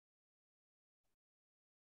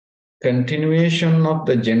 Continuation of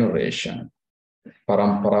the generation.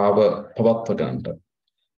 පරම්පරාව පවත්ව ගන්නට.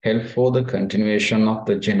 Help for the continuation of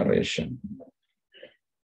the generation.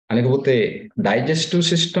 අනික පුතේ digestive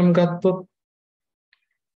system ගත්තොත්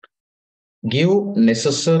give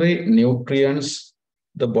necessary nutrients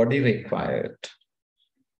the body required.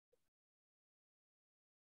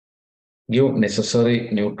 Give necessary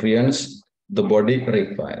nutrients the body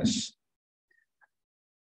requires.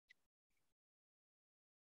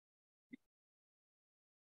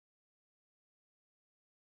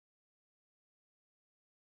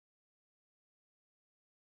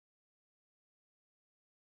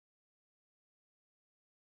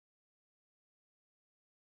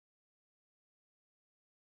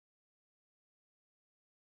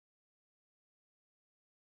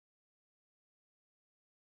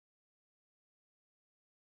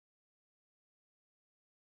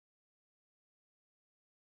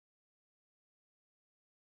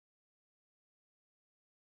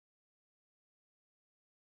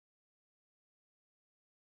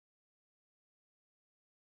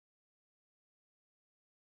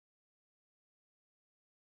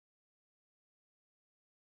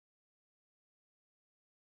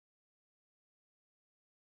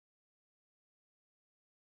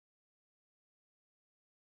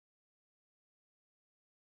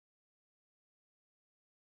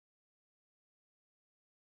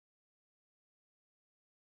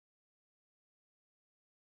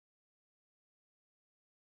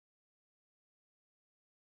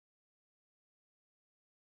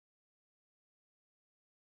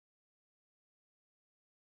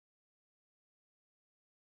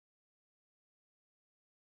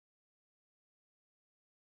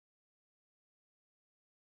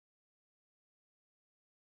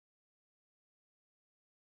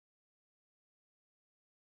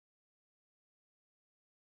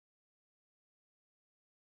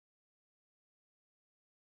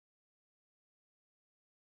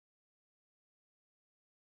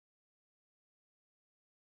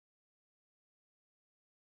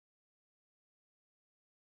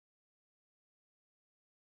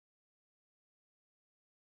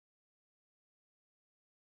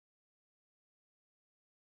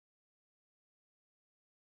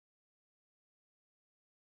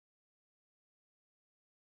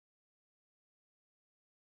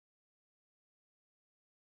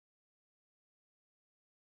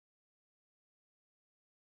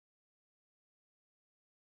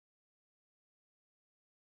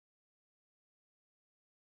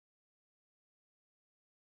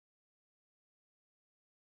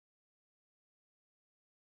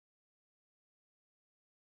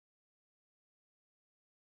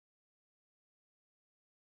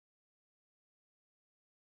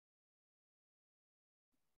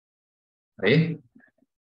 Right?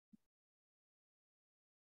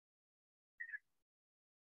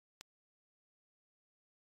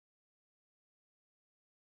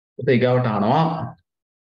 පුතේ ඊගාවට අහනවා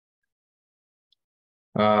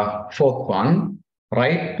fourth one,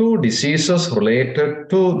 write two diseases related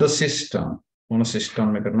to the system. මොන system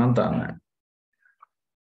එකකට නම් දාන්නේ.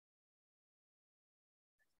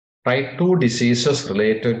 Write two diseases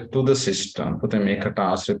related to the system. පුතේ මේකට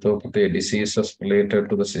ආශ්‍රිතව පුතේ diseases related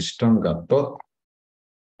to the system ගත්තොත්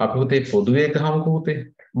අපි පුතේ පොදුවේ ගහමුකෝ පුතේ.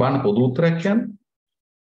 බලන්න පොදු උත්තරයක් කියන්නේ.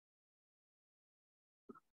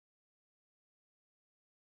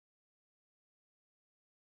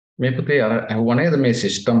 මේ පුතේ අර ඇහුවා නේද මේ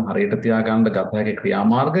system හරියට තියාගන්න ගත හැකි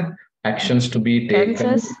ක්‍රියාමාර්ග actions to be taken.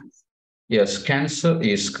 Cancers. Yes, cancer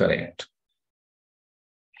is correct.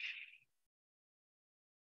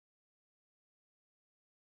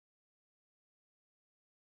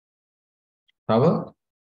 තව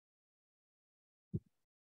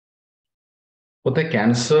පුතේ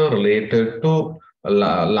cancer related to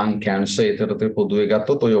lung cancer ඊතරතේ පොදුවේ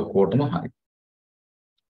ගත්තොත් ඔය ඔක්කොටම හරි.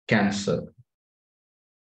 Cancer.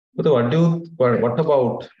 But what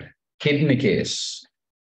about kidney case?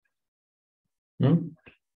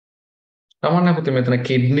 Tamana පුතේ මෙතන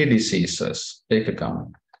kidney diseases ඒක ගමු.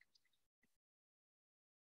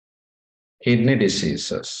 Kidney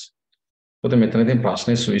diseases. පුතේ මෙතනදී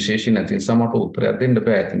ප්‍රශ්නේ සුවිශේෂී නැති නිසා මට උත්තරයක් දෙන්න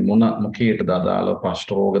බෑ. ඉතින් මොකීටද අදාළ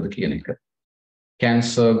ප්‍රශ්න රෝගද කියන එක.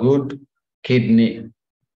 Cancer good, kidney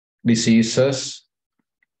diseases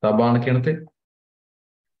තබාන කියනතේ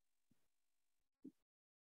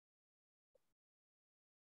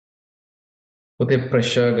පුතේ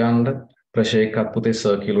pressure ගන්න pressure එකත් පුතේ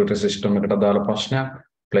circulatory system එකට අදාළ ප්‍රශ්නයක්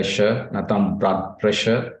pressure නැත්නම් blood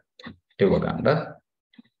pressure ඒව ගන්න.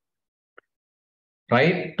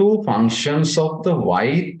 Write two functions of the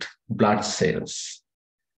white blood cells.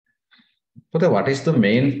 But what is the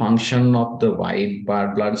main function of the white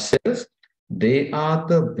blood cells? They are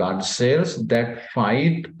the blood cells that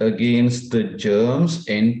fight against the germs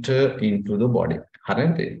enter into the body.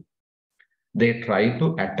 Aren't they? They try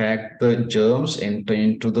to attack the germs enter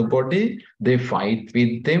into the body. They fight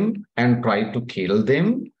with them and try to kill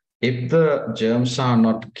them. If the germs are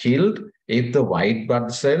not killed, if the white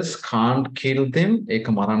blood cells can't kill them, we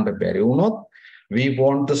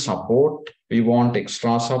want the support, we want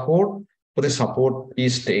extra support. But the support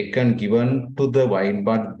is given to the white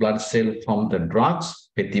blood cell from the drugs.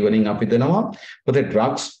 But the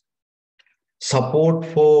drugs support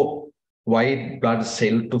for white blood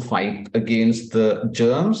cell to fight against the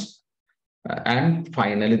germs and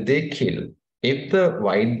finally they kill. If the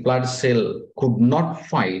white blood cell could not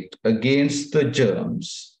fight against the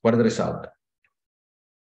germs, what is the result?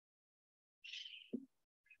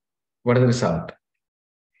 What is the result?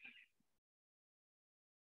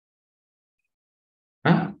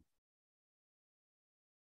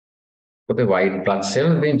 The white blood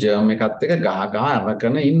cell then germ එකත් එක ගහ ගහ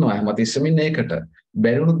අරගෙන ඉන්නවා හැමතිස්සෙම ඉන්න එකට.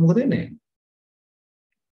 බැරි වුණොත් මොකද වෙන්නේ?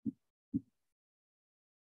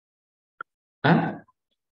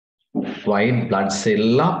 White blood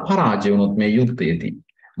cell පරාජය වුණොත් මේ යුද්ධයේදී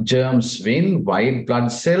germs win, white blood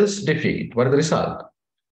cells defeat. What is the result?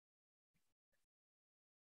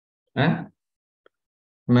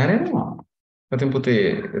 මැරෙනවා. ඉතින් පුතේ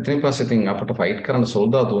ඉතින් පස්සේ ඉතින් අපිට ෆයිට් කරන්න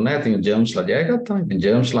සෝල්දාතු නැහැ. ඉතින් ජර්ම්ස්ලා ජය ගත්තා. ඉතින්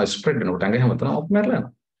ජර්ම්ස්ලා ස්ප්‍රෙඩ් වෙනකොට ඇඟ හැමතැනම ඔප් මැරලා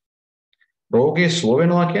යනවා. රෝගේ සුව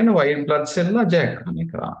වෙනවා කියන්නේ white blood cellලා ජයග්‍රහණය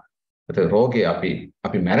කරා. ඉතින් රෝගේ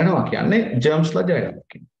අපි මැරෙනවා කියන්නේ ජර්ම්ස්ලා ජය ගන්නවා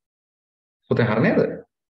කියන්නේ. පුතේ හරි නේද?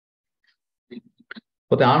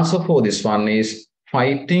 But the answer for this one is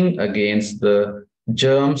fighting against the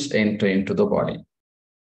germs enter into the body.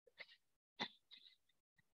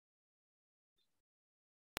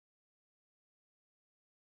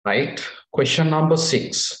 Right. Question number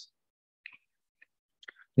 6.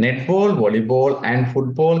 Netball, volleyball, and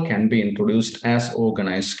football can be introduced as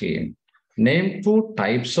organized game. Name two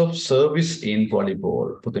types of service in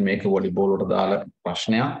volleyball. Put the make a volleyball or the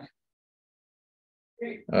prashnya.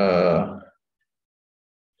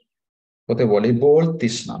 Put the volleyball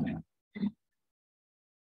tisname.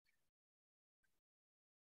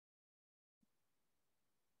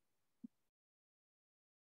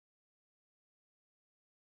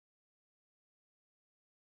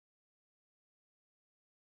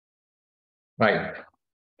 Right.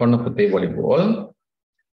 Volleyball.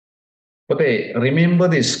 But remember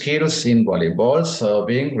the skills in volleyball: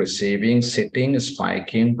 serving, receiving, sitting,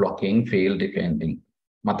 spiking, blocking, field defending.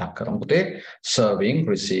 Serving,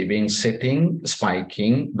 receiving, sitting,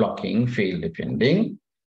 spiking, blocking, field defending.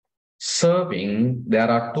 Serving,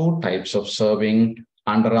 there are two types of serving: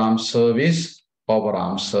 underarm service,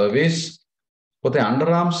 overarm service. For the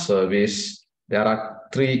underarm service, there are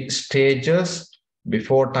 3 stages: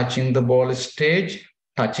 before touching the ball stage,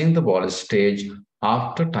 touching the ball stage,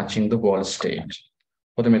 after touching the ball stage.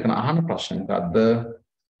 පොත මෙතන අහන ප්‍රශ්න මොකද්ද?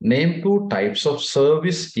 Name two types of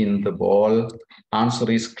service in the ball. Answer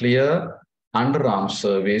is clear. Underarm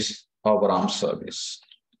service, overarm service.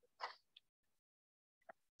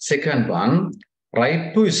 Second one,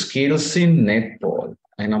 write two skills in netball.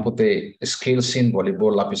 එහෙනම් පුතේ skills in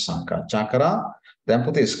volleyball අපි සාකච්ඡා කරා. දැන්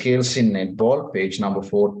පුතේ skills in netball page number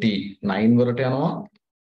 49 වලට යනවා.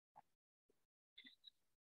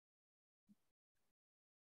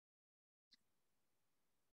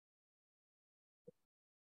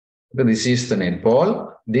 This is the netball.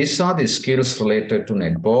 These are the skills related to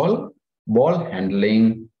netball: ball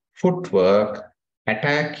handling, footwork,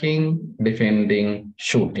 attacking, defending,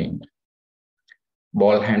 shooting.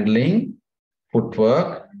 Ball handling,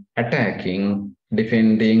 footwork, attacking,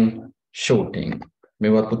 defending, shooting.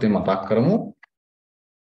 මේවත් පුතේ මතක් කරමු.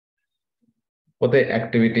 පුතේ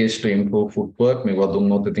activities to improve footwork මේවා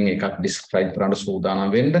දුන්නොත් ඉතින් එකක් describe කරන්න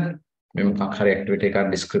සූදානම් වෙන්න. මේ මොකක් හරි activity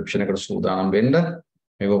එකක් description එකට සූදානම් වෙන්න.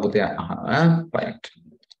 මේවා පුතේ right.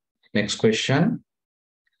 Next question.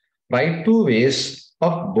 Write two ways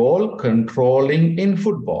of ball controlling in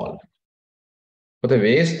football. But the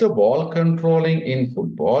ways the ball controlling in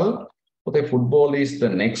football, but the football is the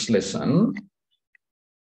next lesson.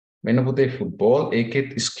 When put the football,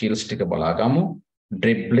 ekit skills tika balagamu,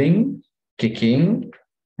 dribbling, kicking,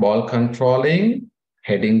 ball controlling,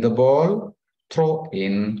 heading the ball, throw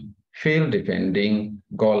in, field defending,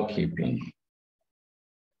 goalkeeping.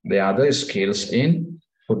 The other skills in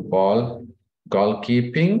football,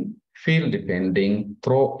 goalkeeping, field defending,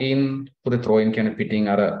 throw in, put the throw in can pitting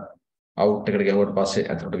ara out එකට ගහුවට පස්සේ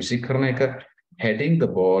අතට විසික් කරන එක, heading the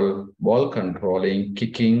ball, ball controlling,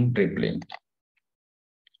 kicking, dribbling.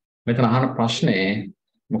 මෙතන අහන ප්‍රශ්නේ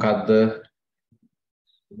මොකද්ද?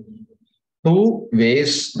 Two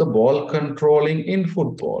ways the ball controlling in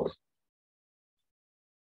football.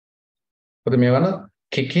 But මේවන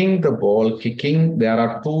kicking the ball, kicking, there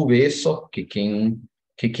are two ways of kicking.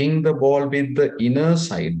 Kicking the ball with the inner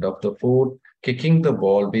side of the foot, kicking the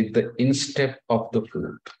ball with the instep of the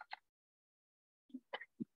foot.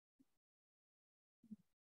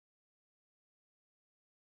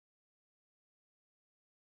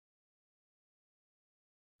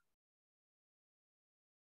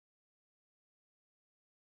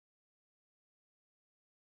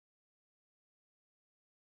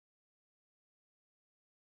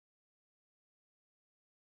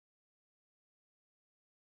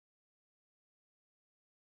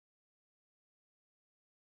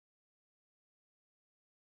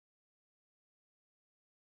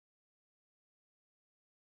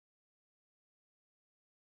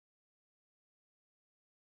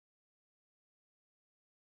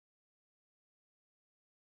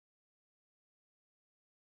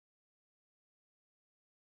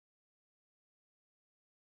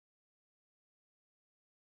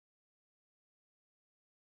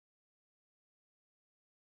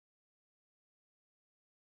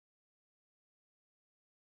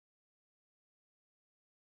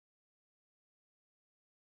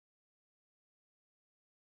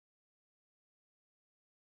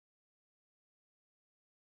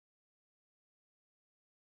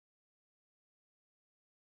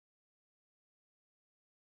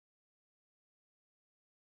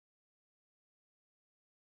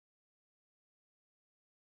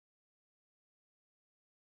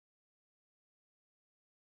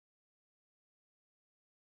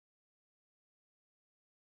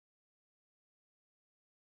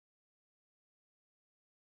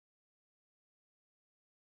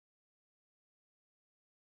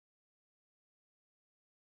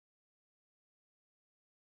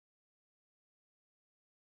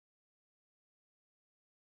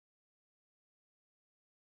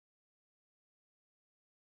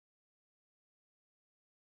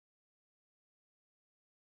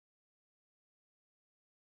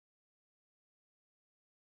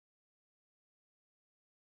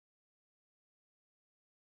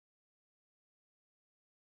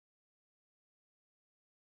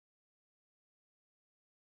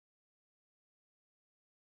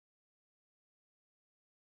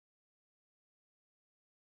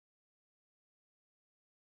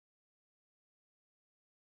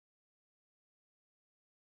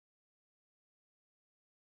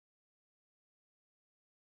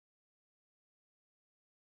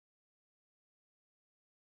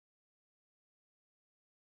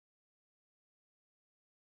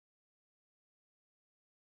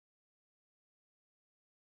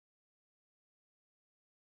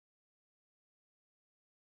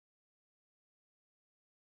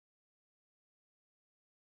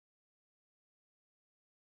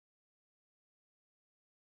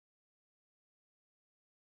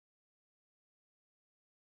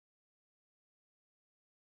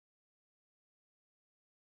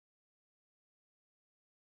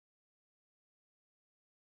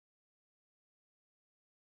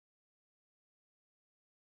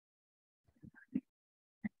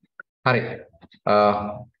 හරි.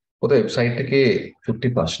 පොත website එකේ චුට්ටි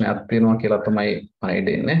ප්‍රශ්නයක් තියෙනවා කියලා තමයි මම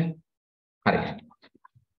දෙන්නේ. හරි.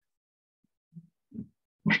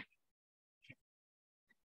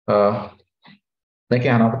 දැන්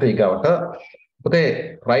කියනවා අපිට ඊගවට පුතේ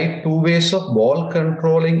right two ways of ball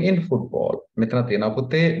controlling in football. මෙතන තියෙනවා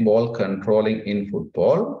පුතේ ball controlling in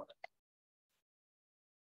football.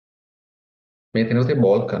 මේ තියෙනවා පුතේ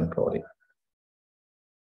ball controlling.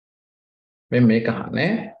 මේක අහන්නේ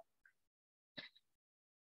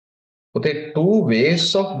පුතේ two ways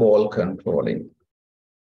of ball controlling.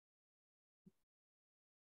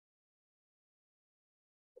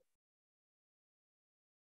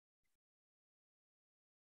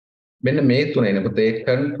 මෙන්න මේ තුනේ නේ පුතේ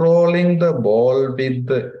controlling the ball with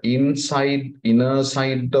the inner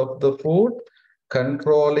side of the foot,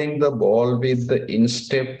 controlling the ball with the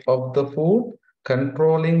instep of the foot,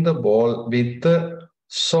 controlling the ball with the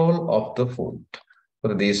sole of the foot.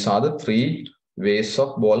 So these are the three ways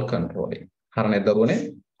of ball controlling. හරි දරුවනේ?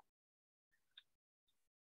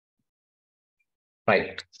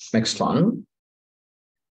 Right. Next one.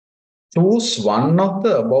 Choose one of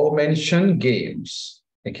the above mentioned games.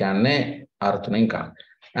 And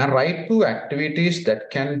write two activities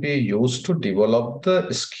that can be used to develop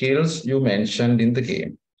the skills you mentioned in the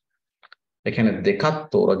game. දෙකක්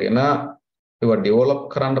තෝරගෙන ඒවා develop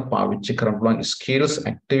කරන්න පාවිච්චි කරන්න පුළුවන් skills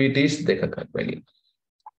activities දෙකක් වෙලින්.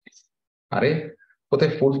 හරි. පොතේ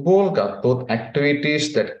football ගත්තොත් activities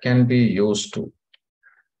that can be used to.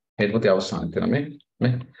 මේක පොතේ අවසාන තියෙනවා මේ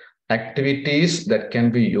activities that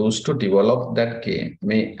can be used to develop that game.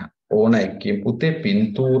 මේ ඕන එකකින් පුතේ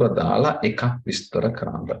පින්තූර දාලා එකක් විස්තර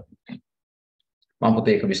කරන්න. මම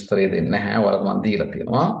පුතේ ඒක විස්තරය දෙන්නේ නැහැ. ඔයාලට මම දීලා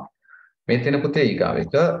තියෙනවා. මේ තියෙන පුතේ ඊගාව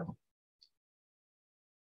එක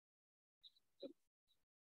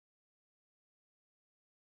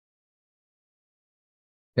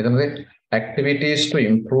එතනදී activities to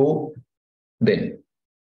improve them.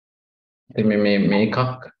 ඉතින් මේකක්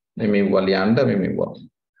මෙව්වා ලියන්න මෙව්වා.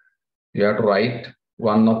 You have to write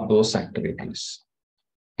one of those activities.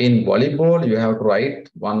 In volleyball, you have to write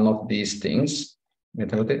one of these things.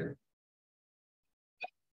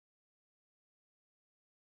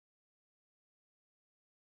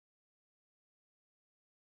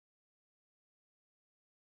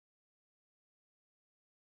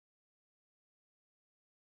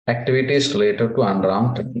 Activities related to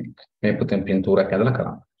underarm technique. මේ පුතෙන් පින්තූරයක් ඇදලා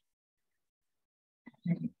කරන්න.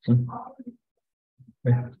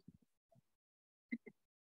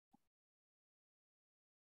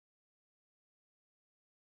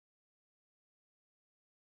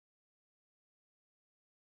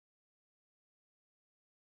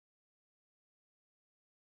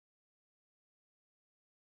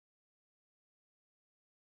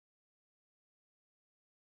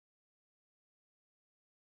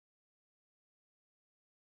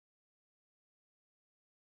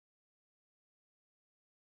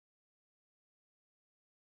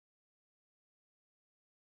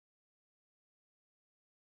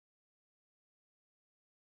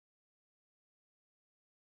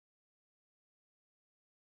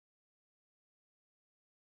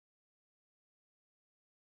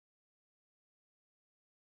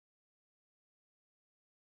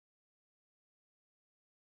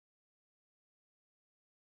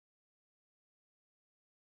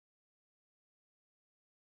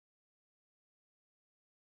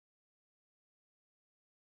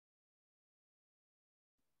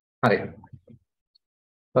 හරි.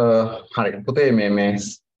 හරි. පුතේ මේ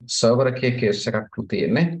සර්වර් එකේ කේස් එකක්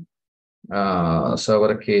තියෙන්නේ.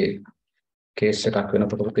 සර්වර් එකේ කේස් එකක්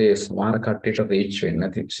වෙනකොට පුතේ සමහර කට්ටියට රීච් වෙන්නේ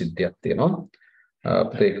නැති සිද්ධියක් තියෙනවා.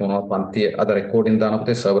 පුතේ කොනවා පන්තිය අද රෙකෝඩින් දාන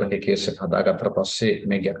පුතේ සර්වර් එකේ කේස් එක හදාගත්තට පස්සේ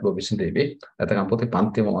මේ ගැටලුව විසඳෙවි. නැත්නම් පුතේ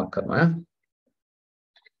පන්තිය මොකක් කරනවා?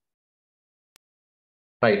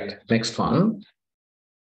 Right. Next one.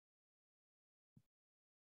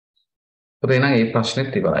 පුතේ නම් මේ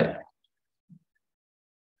ප්‍රශ්නෙත් ඉවරයි.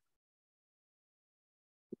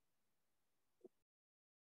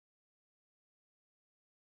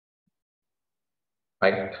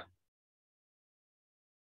 Right.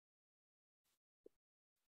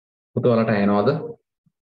 පුතේ වලට ඇහෙනවද?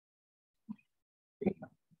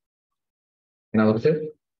 එනවද පුතේ?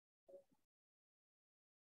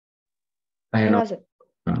 ඇහෙනවද?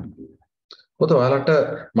 පුතේ ඔයාලට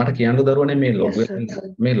මට කියන්න දරුවනේ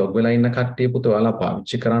මේ ලොග් වෙලා ඉන්න කට්ටිය පුතේ ඔයාලා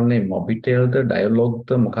පාවිච්චි කරන්නේ මොබිටෙල්ද ඩයලොග්ද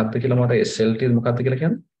මොකක්ද කියලා මට SLT මොකක්ද කියලා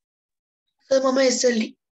කියන්න? සර් මම SLT.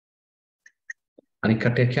 අනික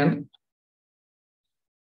කට්ටිය කියන්නේ?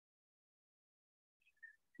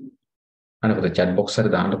 අනේ පුතේ chat box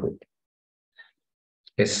එකේ දාන්නකෝ.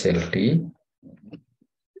 SLT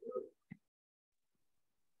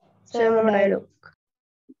Sir, mama dialogue.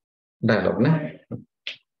 Dialogue ne?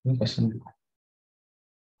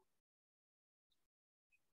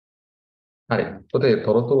 Hari. Puti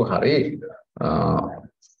තොරතුරු hari.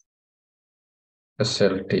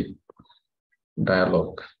 SLT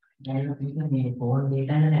dialogue.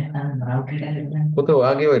 පුතේ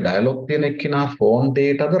ඔයාගේ ওই dialogue තියෙන එක්කිනා phone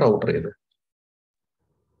data ද router එකද?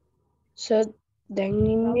 Sir, දැන්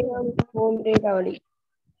ඉන්නේ phone data වලින්.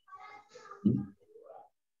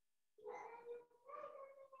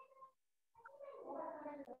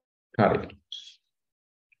 Hari.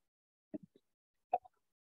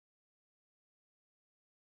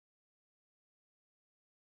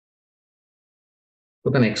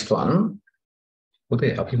 Put the next one. Put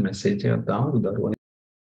the message down to the one.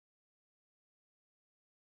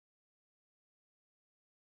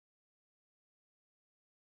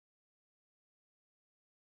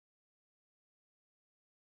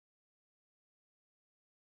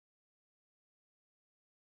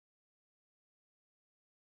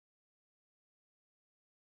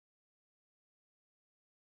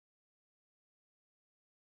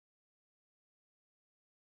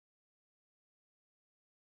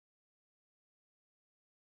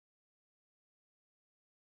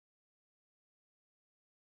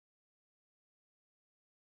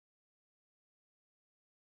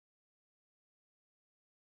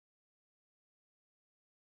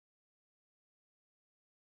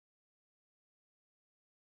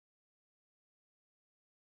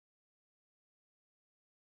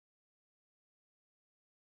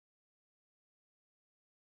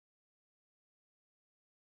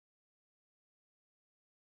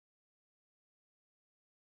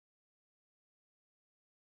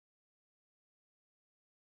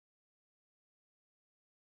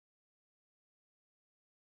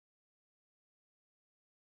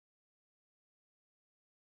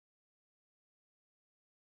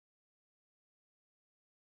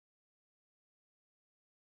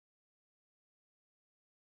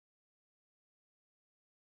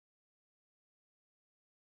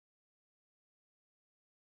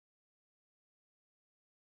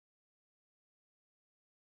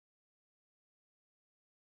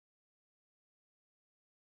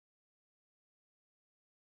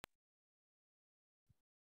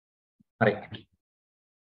 Hari.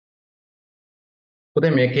 Put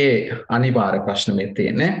the make අනිවාර්ය ප්‍රශ්න මේ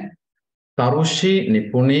තියෙන්නේ. Tarushi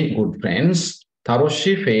Nipuni good friends.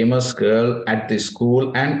 Tarushi famous girl at the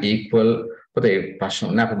school and equal. Put the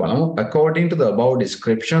ප්‍රශ්න නෑ අපි බලමු. According to the above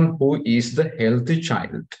description, who is the healthy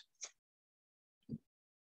child?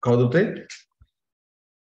 කවුද?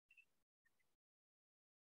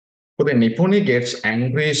 Put the Nipuni gets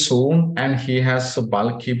angry soon and he has a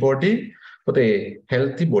bulky body. Put the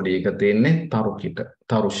healthy body එක තියෙන්නේ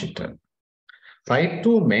තරුෂිට. Right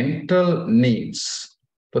to mental needs.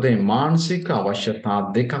 But the මානසික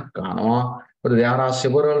අවශ්‍යතා දෙකක් ගන්නවා. But there are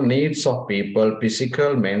several needs of people: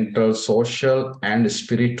 physical, mental, social, and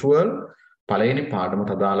spiritual. පළවෙනි පාඩමට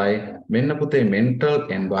අදාළයි. මෙන්න පුතේ mental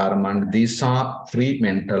environment. These are three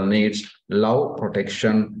mental needs: love,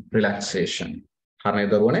 protection, relaxation. හරිනේ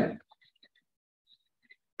දරුවනේ?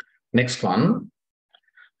 Next one.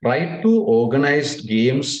 Right to organized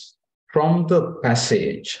games from the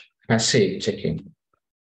passage checking.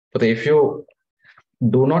 But if you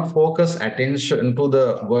do not focus attention to the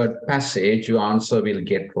word passage, your answer will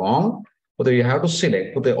get wrong. But you have to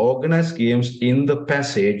select put the organized games in the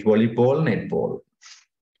passage: volleyball, netball.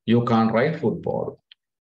 You can't write football.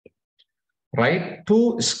 Write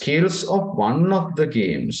two skills of one of the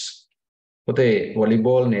games. Put the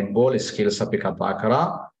volleyball, netball skills api katha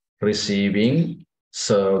kara: receiving,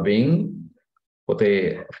 serving, පොතේ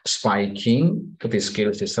ස්පයිකින් පොතේ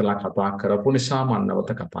skills ඉස්සලා කතා කරපු නිසා මම නැවත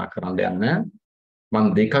කතා කරන්න යන්නේ මම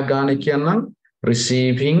දෙකක් ගානේ කියන්නම්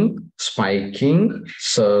receiving, spiking,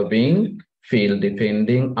 serving, field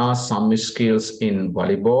defending are some skills in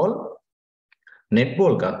volleyball.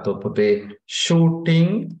 Netball ගත්තොත් පොතේ shooting,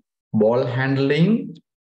 ball handling,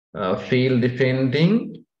 field defending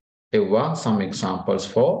එවා some examples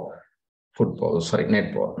for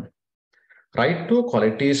netball. Right to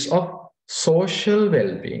qualities of social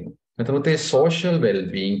well-being. මෙතනතේ social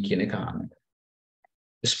well-being කියන එක අහන්න.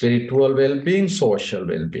 Spiritual well-being, social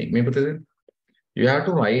well-being. You have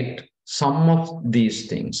to write some of these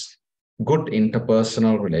things: good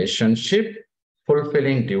interpersonal relationship,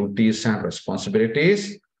 fulfilling duties and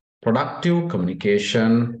responsibilities, productive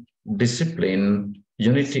communication, discipline,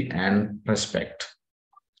 unity and respect.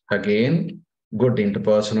 Again, good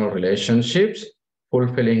interpersonal relationships,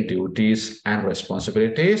 fulfilling duties and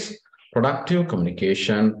responsibilities, productive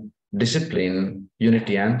communication, discipline,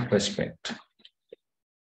 unity and respect.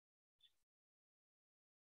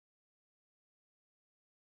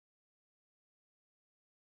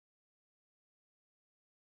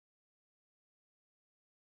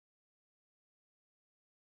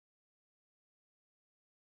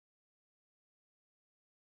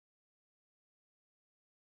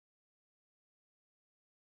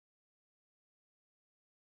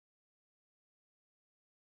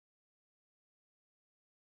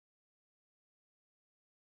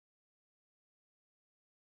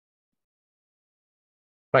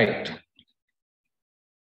 Right.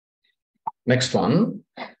 Next one.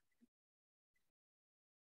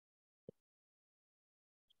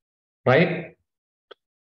 Right.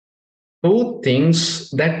 Two things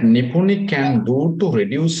that Nipuni can do to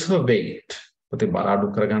reduce her weight. Putih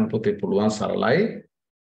baradu karagan putih puluhan saralai.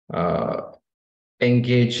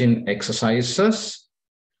 Engage in exercises,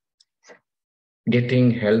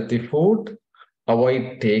 getting healthy food,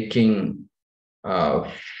 avoid taking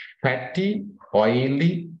fatty,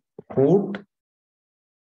 oily food.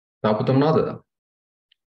 Tahu tu mana?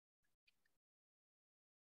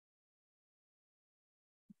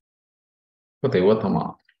 Putih what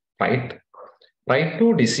sama? Right. Right,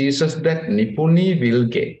 two diseases that Nipuni will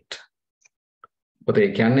get.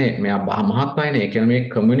 Putih කියන්නේ මෙයා මහත්මයිනේ ඒ කියන්නේ මේ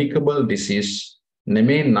communicable disease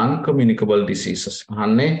නෙමේ non communicable diseases.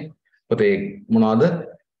 අහන්නේ පොතේ මොනවාද?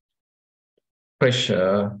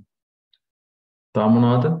 Pressure, තව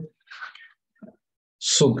මොනවාද?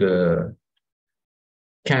 Sugar,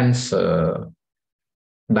 cancer,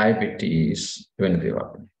 diabetes, වෙන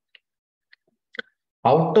දේවල්.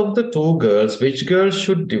 Out of the two girls, which girl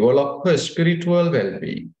should develop her spiritual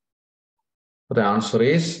well-being? The answer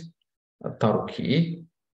is Taruki.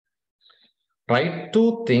 Write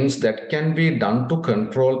two things that can be done to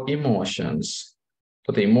control emotions.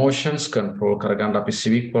 So the emotions control karaganda api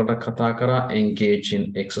civic වලට කතා කරා engage in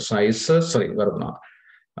exercises,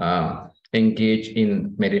 engage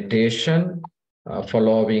in meditation,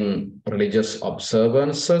 following religious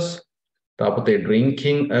observances, tapute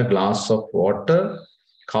drinking a glass of water,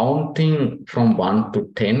 counting from 1 to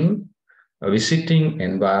 10, visiting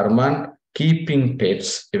environment, keeping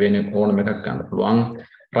pets, even ඕනම එකක් ගන්න පුළුවන්.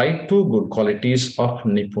 Write two good qualities of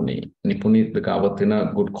Nipuni. Nipuni ගාව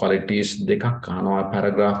තියෙන good qualities දෙකක් අහනවා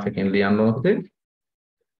paragraph එකෙන් ලියන්න ඕනද?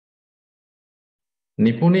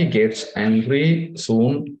 Nipuni gets angry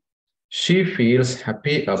soon. She feels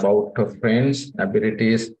happy about her friends'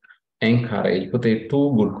 abilities. Encourage. Put two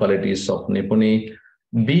good qualities of Nipuni.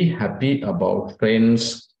 Be happy about friends.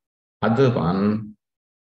 Other one,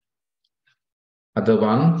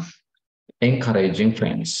 encouraging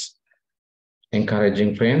friends.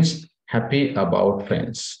 Encouraging friends, happy about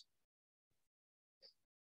friends.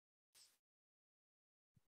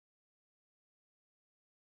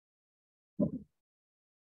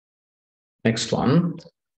 Next one.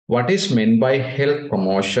 What is meant by health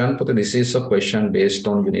promotion? This is a question based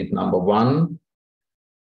on unit number 1.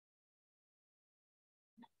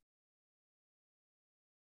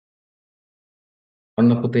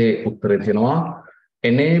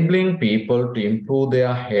 Enabling people to improve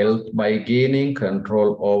their health by gaining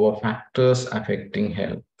control over factors affecting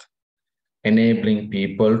health. Enabling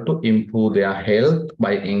people to improve their health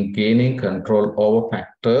by gaining control over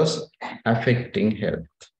factors affecting health.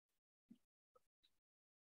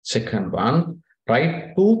 Second one,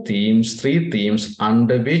 write 3 themes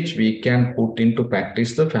under which we can put into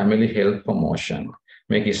practice the family health promotion.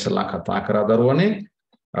 Make isla kata kara daruwane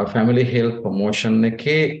family health promotion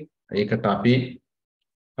එකේ ඒකට අපි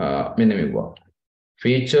මෙන්න මෙවුවා.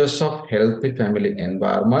 Features of healthy family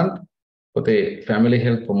environment. පොතේ family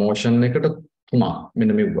health promotion එකට 3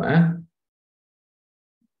 මෙන්න මෙවුවා.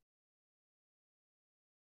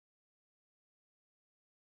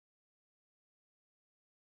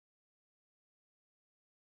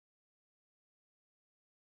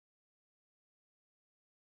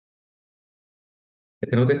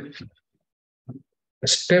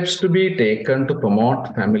 Steps to be taken to promote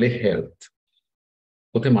family health.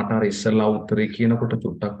 පොතේ මට අර ඉස්සෙල්ලා උත්තරේ කියනකොට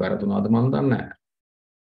චුට්ටක් වැරදුනාද මන් දන්නේ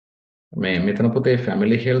නැහැ. මෙතන පොතේ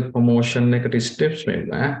family health promotion එකට steps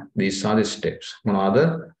මේවා. These are the steps. මොනවාද?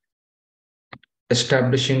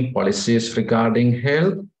 Establishing policies regarding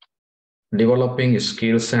health, developing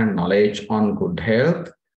skills and knowledge on good health,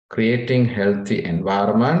 creating healthy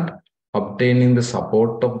environment, obtaining the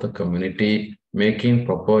support of the community, making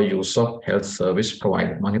proper use of health service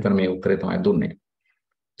provided. මම හිතන්නේ මේ උත්තරේ තමයි දුන්නේ.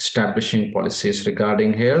 Establishing policies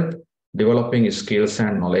regarding health, developing skills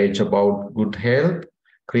and knowledge about good health,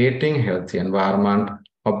 creating healthy environment,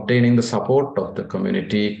 obtaining the support of the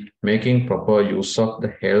community, making proper use of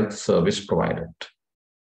the health service provided.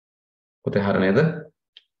 පොතේ හරිය නේද?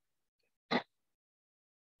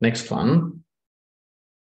 Next one.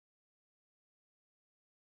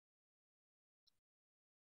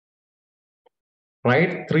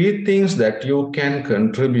 Write 3 things that you can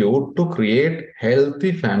contribute to create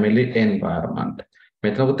healthy family environment.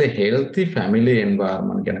 මෙතන පුතේ healthy family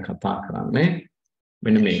environment ගැන කතා කරන්නේ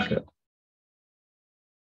මෙන්න මේක.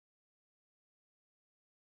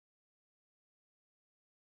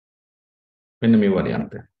 මෙන්න මේ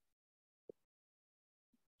වරියන්ත. Right.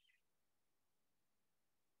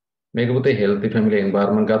 3 things that you can contribute to create healthy family environment. Metan puthe healthy family environment ගැන කතා කරන්නේ මෙන්න මේ වරියන්ත. 3 things that you can contribute to create healthy family environment. Metan puthe healthy family environment ගැන කතා කරන්නේ මෙන්න මේ වරියන්ත. මේක පුතේ healthy family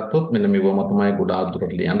environment ගත්තොත් මෙන්න මෙවම තමයි ගොඩාක්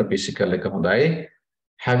දුරට ලියන්න physical එක හොඳයි.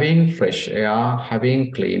 Having fresh air,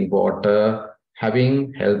 having clean water,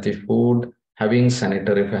 having healthy food, having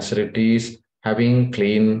sanitary facilities, having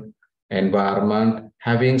clean environment,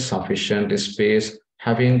 having sufficient space,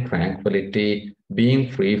 having tranquility, being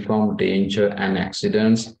free from danger and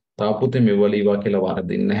accidents. තාපුතේ මෙවලිවා කියලා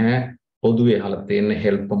වරදින්නේ නැහැ. පොදුවේ අහලා තියෙන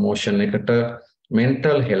health promotion එකට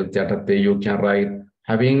mental health යටතේ you can write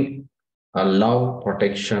having a love,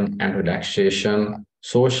 protection and relaxation.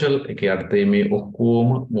 Social එක යටතේ මේ ඔක්කොම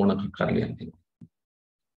මොනක කරලියන්නේ.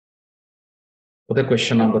 For the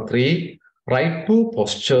question number 3, write 2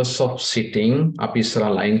 postures of sitting. අපි ඉස්සරහ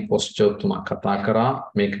line posture තුනක් කතා කරා.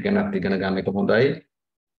 මේක ගැනත් ඉගෙන ගන්න එක හොඳයි.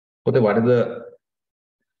 For the what is the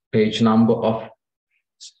page number of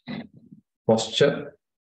posture?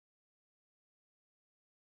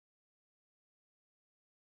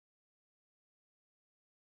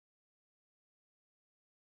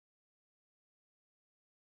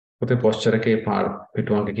 For the posture එකේ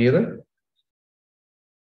පිටුවන්ක කීයද?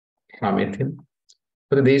 රාමේතින්.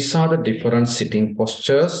 So these are the different sitting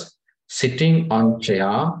postures. Sitting on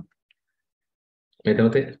chair.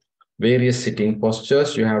 Various sitting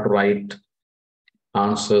postures. You have to write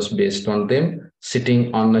answers based on them.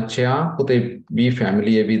 Sitting on a chair. Be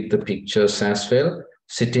familiar with the pictures as well.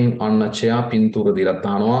 Sitting on a chair. Pintura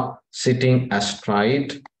dilatanoa. Sitting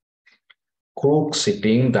astride. Crook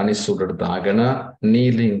sitting. Danisudar dagana.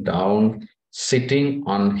 Kneeling down. Sitting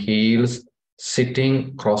on heels.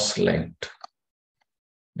 Sitting cross-legged.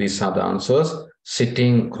 These are the answers.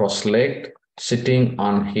 Sitting cross-legged, sitting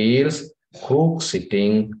on heels, crook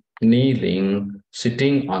sitting, kneeling,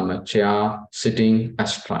 sitting on a chair, sitting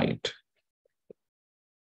astride.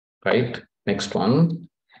 Right? Next one.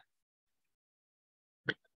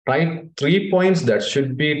 Write 3 points that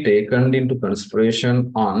should be taken into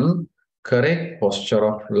consideration on correct posture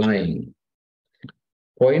of lying.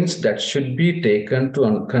 Points that should be taken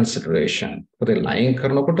to consideration. For the lying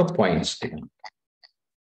karnakota points.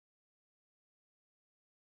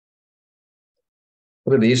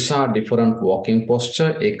 These are different walking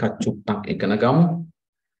posture. Ekak chuttak igana gamu.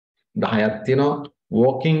 10ක් තියෙනවා.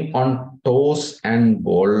 Walking on toes and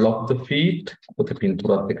ball of the feet. පුතේ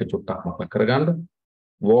පින්තූරත් එක චුට්ටක් මතක් කරගන්න.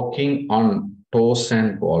 Walking on toes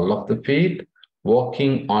and ball of the feet.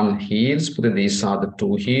 Walking on heels. These are the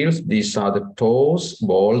 2 heels. These are the toes,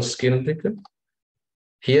 balls.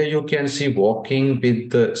 Here you can see walking with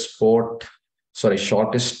the short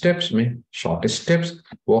steps.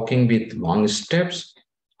 Walking with long steps.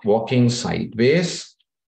 Walking sideways.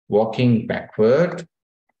 Walking backward.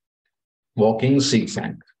 Walking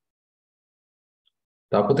zigzag.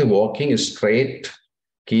 Walking straight.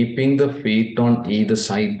 Keeping the feet on either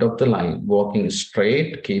side of the line. Walking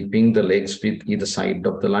straight, keeping the legs with either side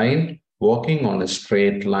of the line. Walking on a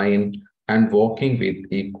straight line and walking with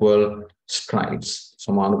equal strides.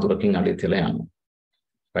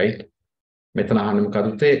 Right?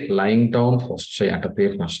 Lying down posture.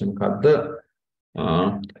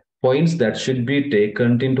 Points that should be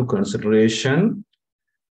taken into consideration.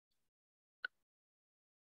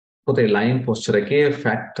 For the lying posture,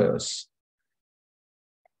 factors.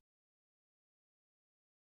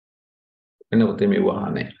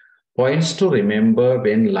 Points to remember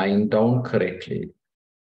when lying down correctly.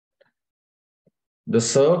 The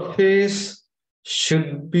surface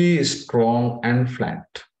should be strong and flat.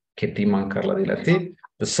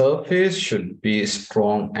 The surface should be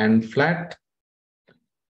strong and flat.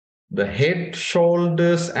 The head,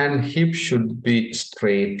 shoulders, and hips should be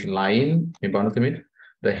straight line.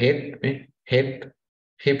 The head, hip,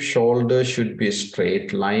 shoulder should be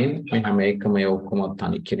straight line.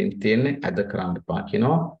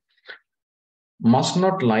 Must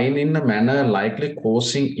not line in a manner likely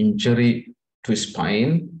causing injury to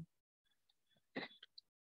spine.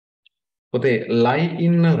 But they lie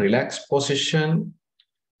in a relaxed position.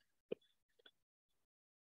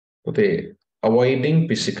 But they avoiding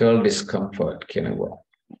physical discomfort.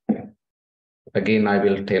 Again, I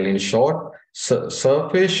will tell in short.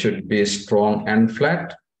 Surface should be strong and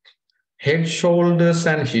flat. Head, shoulders,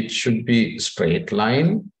 and hips should be straight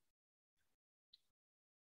line.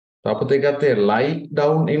 Lie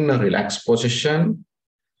down in a relaxed position,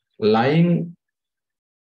 lying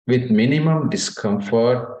with minimum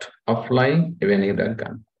discomfort of lying.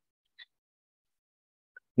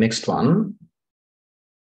 Next one.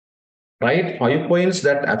 Write 5 points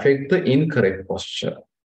that affect the incorrect posture.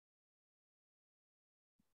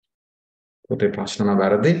 ප්‍රශ්න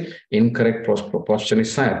වැරදි incorrect posture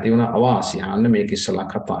නිසා ඇති වුණ අවාසිය අහන්න මේක ඉස්සලා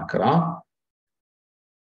කතා කරා.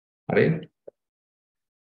 හරි.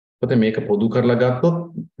 පුතේ මේක පොදු කරලා ගත්තොත්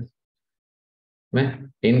මේ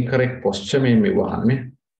incorrect posture මේ මෙවහන්නේ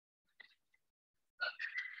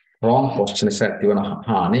wrong posture නිසා ඇතිවන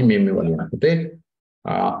හානි මේ මෙවලින පුතේ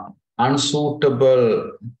unsuitable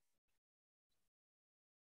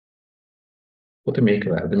පුතේ මේක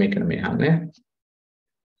වැරදි මේක නෙමෙයි අහන්නේ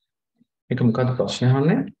මේක මොකද්ද ප්‍රශ්නේ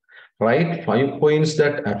අහන්නේ write 5 points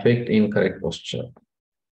that affect incorrect posture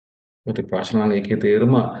පුතේ ප්‍රශ්නාල එකේ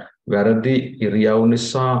තේරුම වැරදි ඉරියව්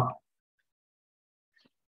නිසා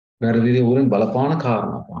වැරදි උරින් බලපාන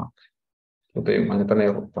කාරණා පහක් පුතේ මම හිතන්නේ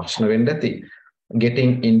ප්‍රශ්න වෙන්න ඇති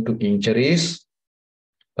getting into injuries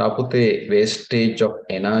tapute wastage of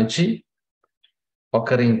energy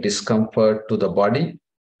occurring discomfort to the body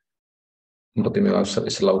පුතේ මේ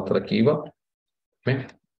ඉස්සලා උත්තර කීවා මේ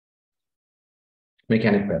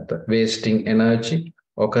mechanic පැත්ත wasting energy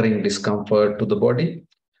occurring discomfort to the body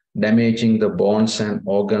damaging the bones and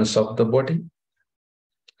organs of the body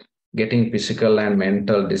getting physical and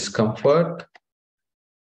mental discomfort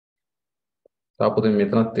tapute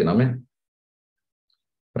මෙතනක් තියෙනවා මේ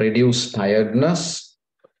reduce tiredness,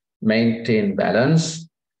 maintain balance,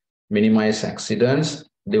 minimize accidents,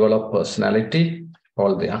 develop personality,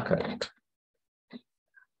 all they are correct.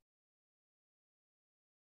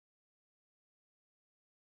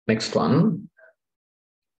 Next one.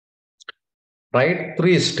 Write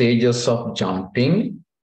 3 stages of jumping.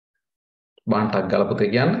 Bantak galapute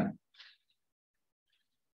again.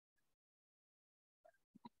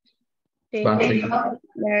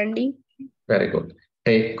 Landing. Very good.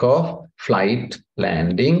 Take off, flight,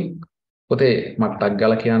 landing. පුතේ මට්ටක්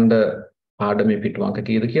ගාලා කියන්න පාඩමේ පිටු අංක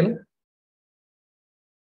කීයද කියලා?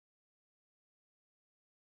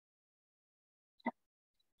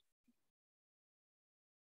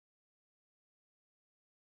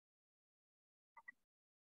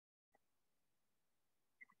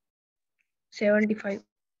 $75.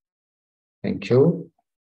 Thank you.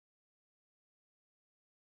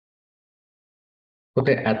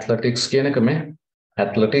 පුතේ athletics කියන එක මේ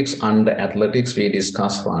athletics under athletics we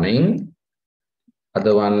discuss running.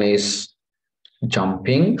 Other one is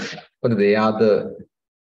jumping. But there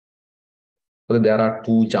are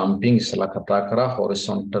 2 jumping. Isla kata kara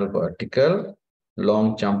horizontal, vertical, long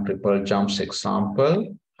jump, triple jumps.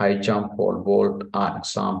 Example, high jump, pole vault are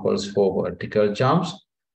examples for vertical jumps.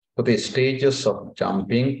 But the stages of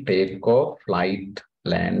jumping: takeoff, flight,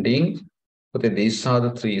 landing. Okay, these are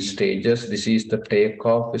the 3 stages. This is the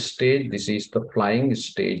takeoff stage, this is the flying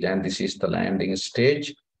stage, and this is the landing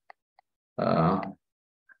stage.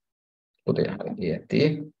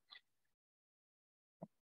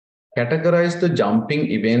 Categorize the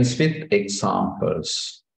jumping events with examples.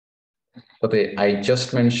 Okay, I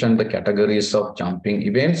just mentioned the categories of jumping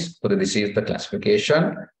events. Okay, this is the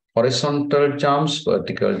classification. Horizontal jumps,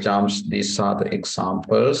 vertical jumps, these are the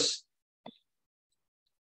examples.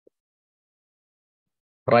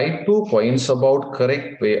 Write 2 points about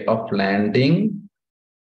correct way of landing.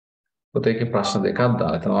 Write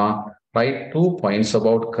 2 points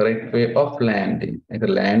about correct way of landing. If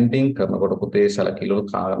landing කරනකොට පුතේ සැලකිලි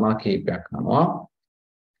කාරණා කීපයක් අහනවා.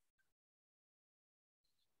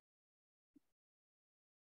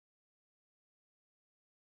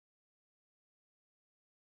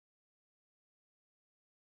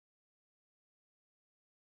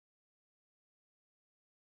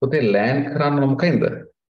 පුතේ land කරන්න මොකයින්ද?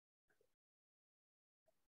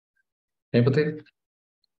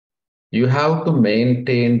 You have to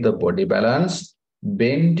maintain the body balance,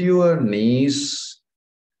 bend your knees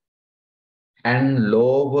and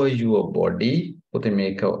lower your body.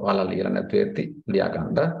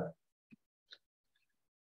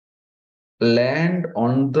 Land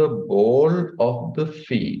on the ball of the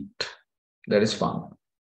feet. That is one.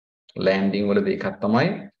 Landing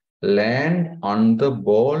land on the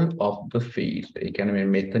ball of the feet. You can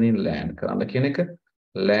land.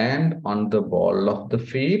 Land on the ball of the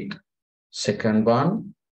feet. Second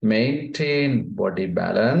one, maintain body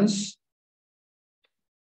balance.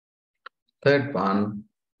 Third one,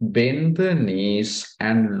 bend the knees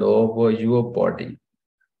and lower your body.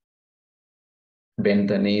 Bend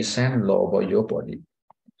the knees and lower your body.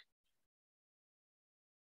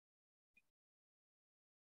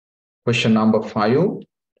 Question number 5.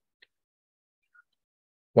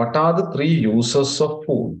 What are the 3 uses of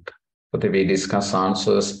food? But we discuss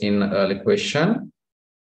answers in early question.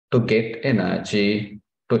 To get energy,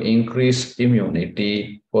 to increase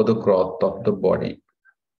immunity for the growth of the body.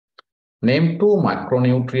 Name 2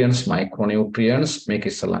 macronutrients. Micronutrients, make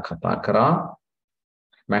isala kata kara.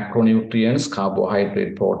 Macronutrients,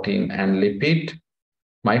 carbohydrate, protein, and lipid.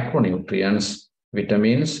 Micronutrients,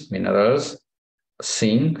 vitamins, minerals,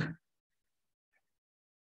 zinc.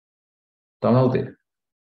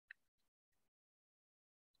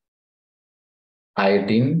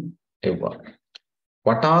 iodine, ever.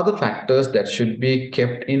 What are the factors that should be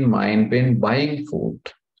kept in mind when buying food?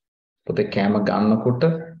 පොතේ කෑම ගන්නකොට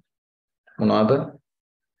මොනවද?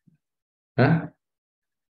 ඈ?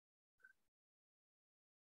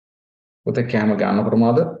 පොතේ කෑම ගන්නකොට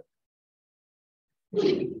මොනවද?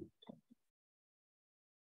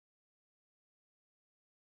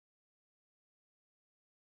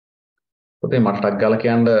 පොතේ මට ටක් ගාලා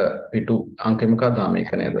කියන්න පිටු අංකෙ මොකක්ද?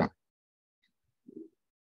 මේක නේද?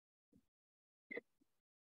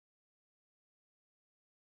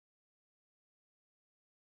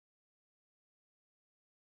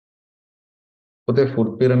 The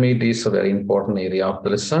food pyramid is a very important area of the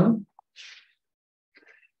lesson.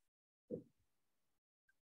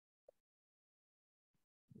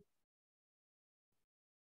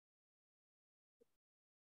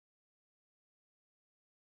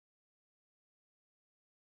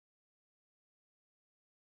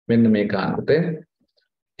 When make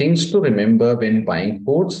things to remember when buying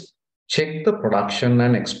foods: check the production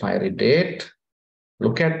and expiry date,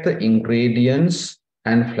 look at the ingredients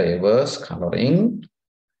and flavors coloring,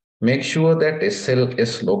 make sure that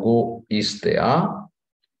SLS logo is there,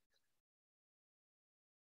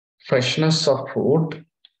 freshness of food,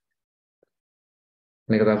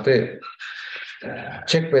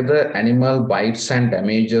 check whether animal bites and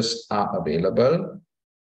damages are available.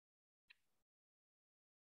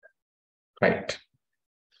 Right.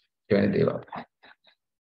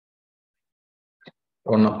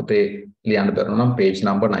 On of the Leander Bernam, page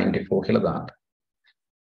number 94 කියලා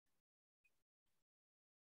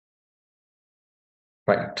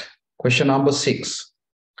Right. Question number 6.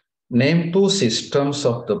 Name 2 systems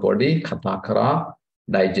of the body: Kathakara,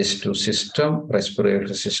 digestive system,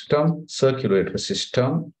 respiratory system, circulatory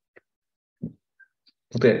system.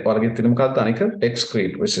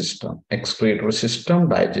 Excretory system. Excretory system,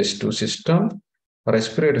 digestive system,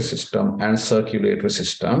 respiratory system, and circulatory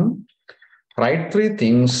system. Write 3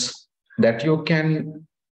 things that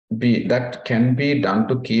can be done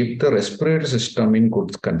to keep the respiratory system in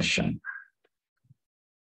good condition.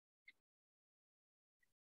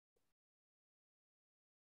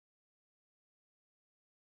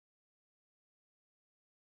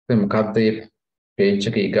 Page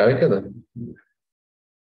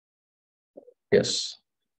yes.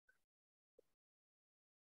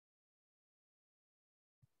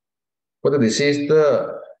 But this is the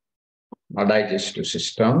digestive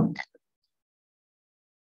system.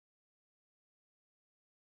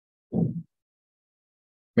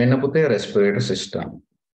 Menapute respiratory system.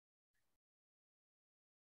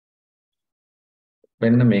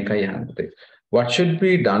 What should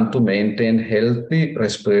be done to maintain healthy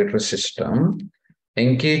respiratory system?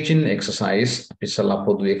 Engage in exercise.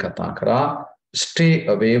 Stay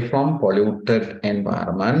away from polluted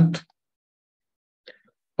environment.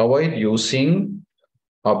 Avoid using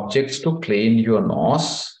objects to clean your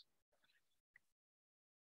nose.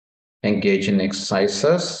 Engage in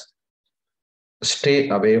exercises. Stay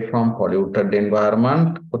away from polluted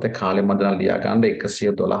environment.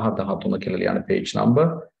 Page number.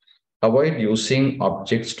 Avoid using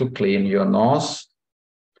objects to clean your nose.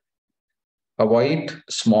 Avoid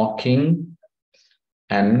smoking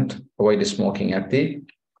and avoid smoking at the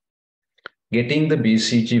getting the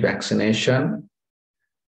BCG vaccination.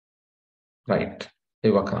 Right. So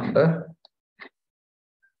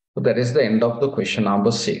that is the end of the question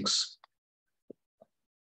number 6.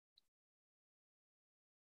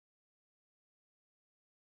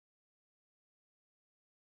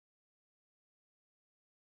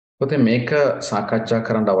 මේක සාකච්ඡා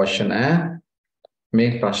කරන්න අවශ්‍ය නැහැ. මේ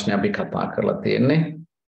ප්‍රශ්නේ අපි කතා කරලා තියෙන්නේ.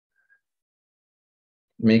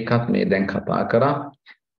 මේකත් මේ දැන් කතා කරා.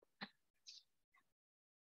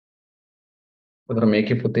 උතර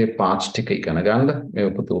මේකේ පුතේ පාර්ට්ස් ටික ඉගෙන ගන්න. මේ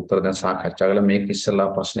පුතේ උත්තර දැන් සාකච්ඡා කළා. මේක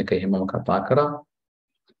ඉස්සෙල්ලා ප්‍රශ්නෙක එහෙමම කතා කරා.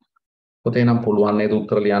 පුතේ නම් පුළුවන් නේද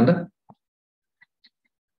උත්තර ලියන්න?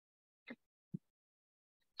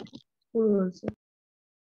 පුළුවන් සර්.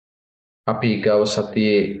 අපි ගාව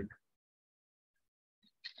සතියේ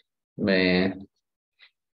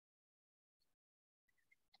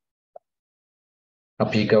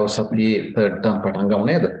අපි ගාව සතියේ third term පටන් ගමු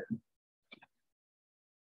නේද?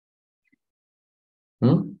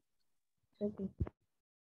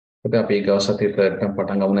 අපි ගාව සතියේ third term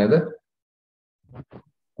පටන් ගමු නේද?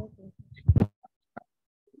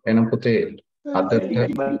 එහෙනම් පුතේ අදට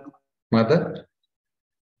මත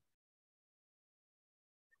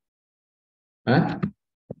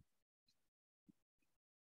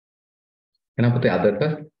එහෙනම් පුතේ අදට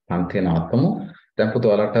පන්තිය නවත්තමු. දැන් පුතේ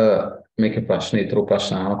ඔයාලට මේකේ ප්‍රශ්න ඉතුරු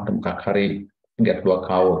ප්‍රශ්න අහනකොට මොකක් හරි ගැටලුවක්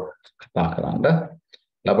ආවොත් කතා කරන්න.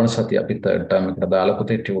 ලබන සතිය අපි third term එකට දාලා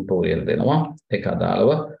පුතේ ටියුටෝරියල් දෙනවා. ඒක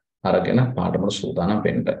අදාළව අරගෙන පාඩමට සූදානම්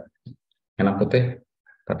වෙන්න. එහෙනම් පුතේ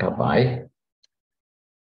ටටා බයි.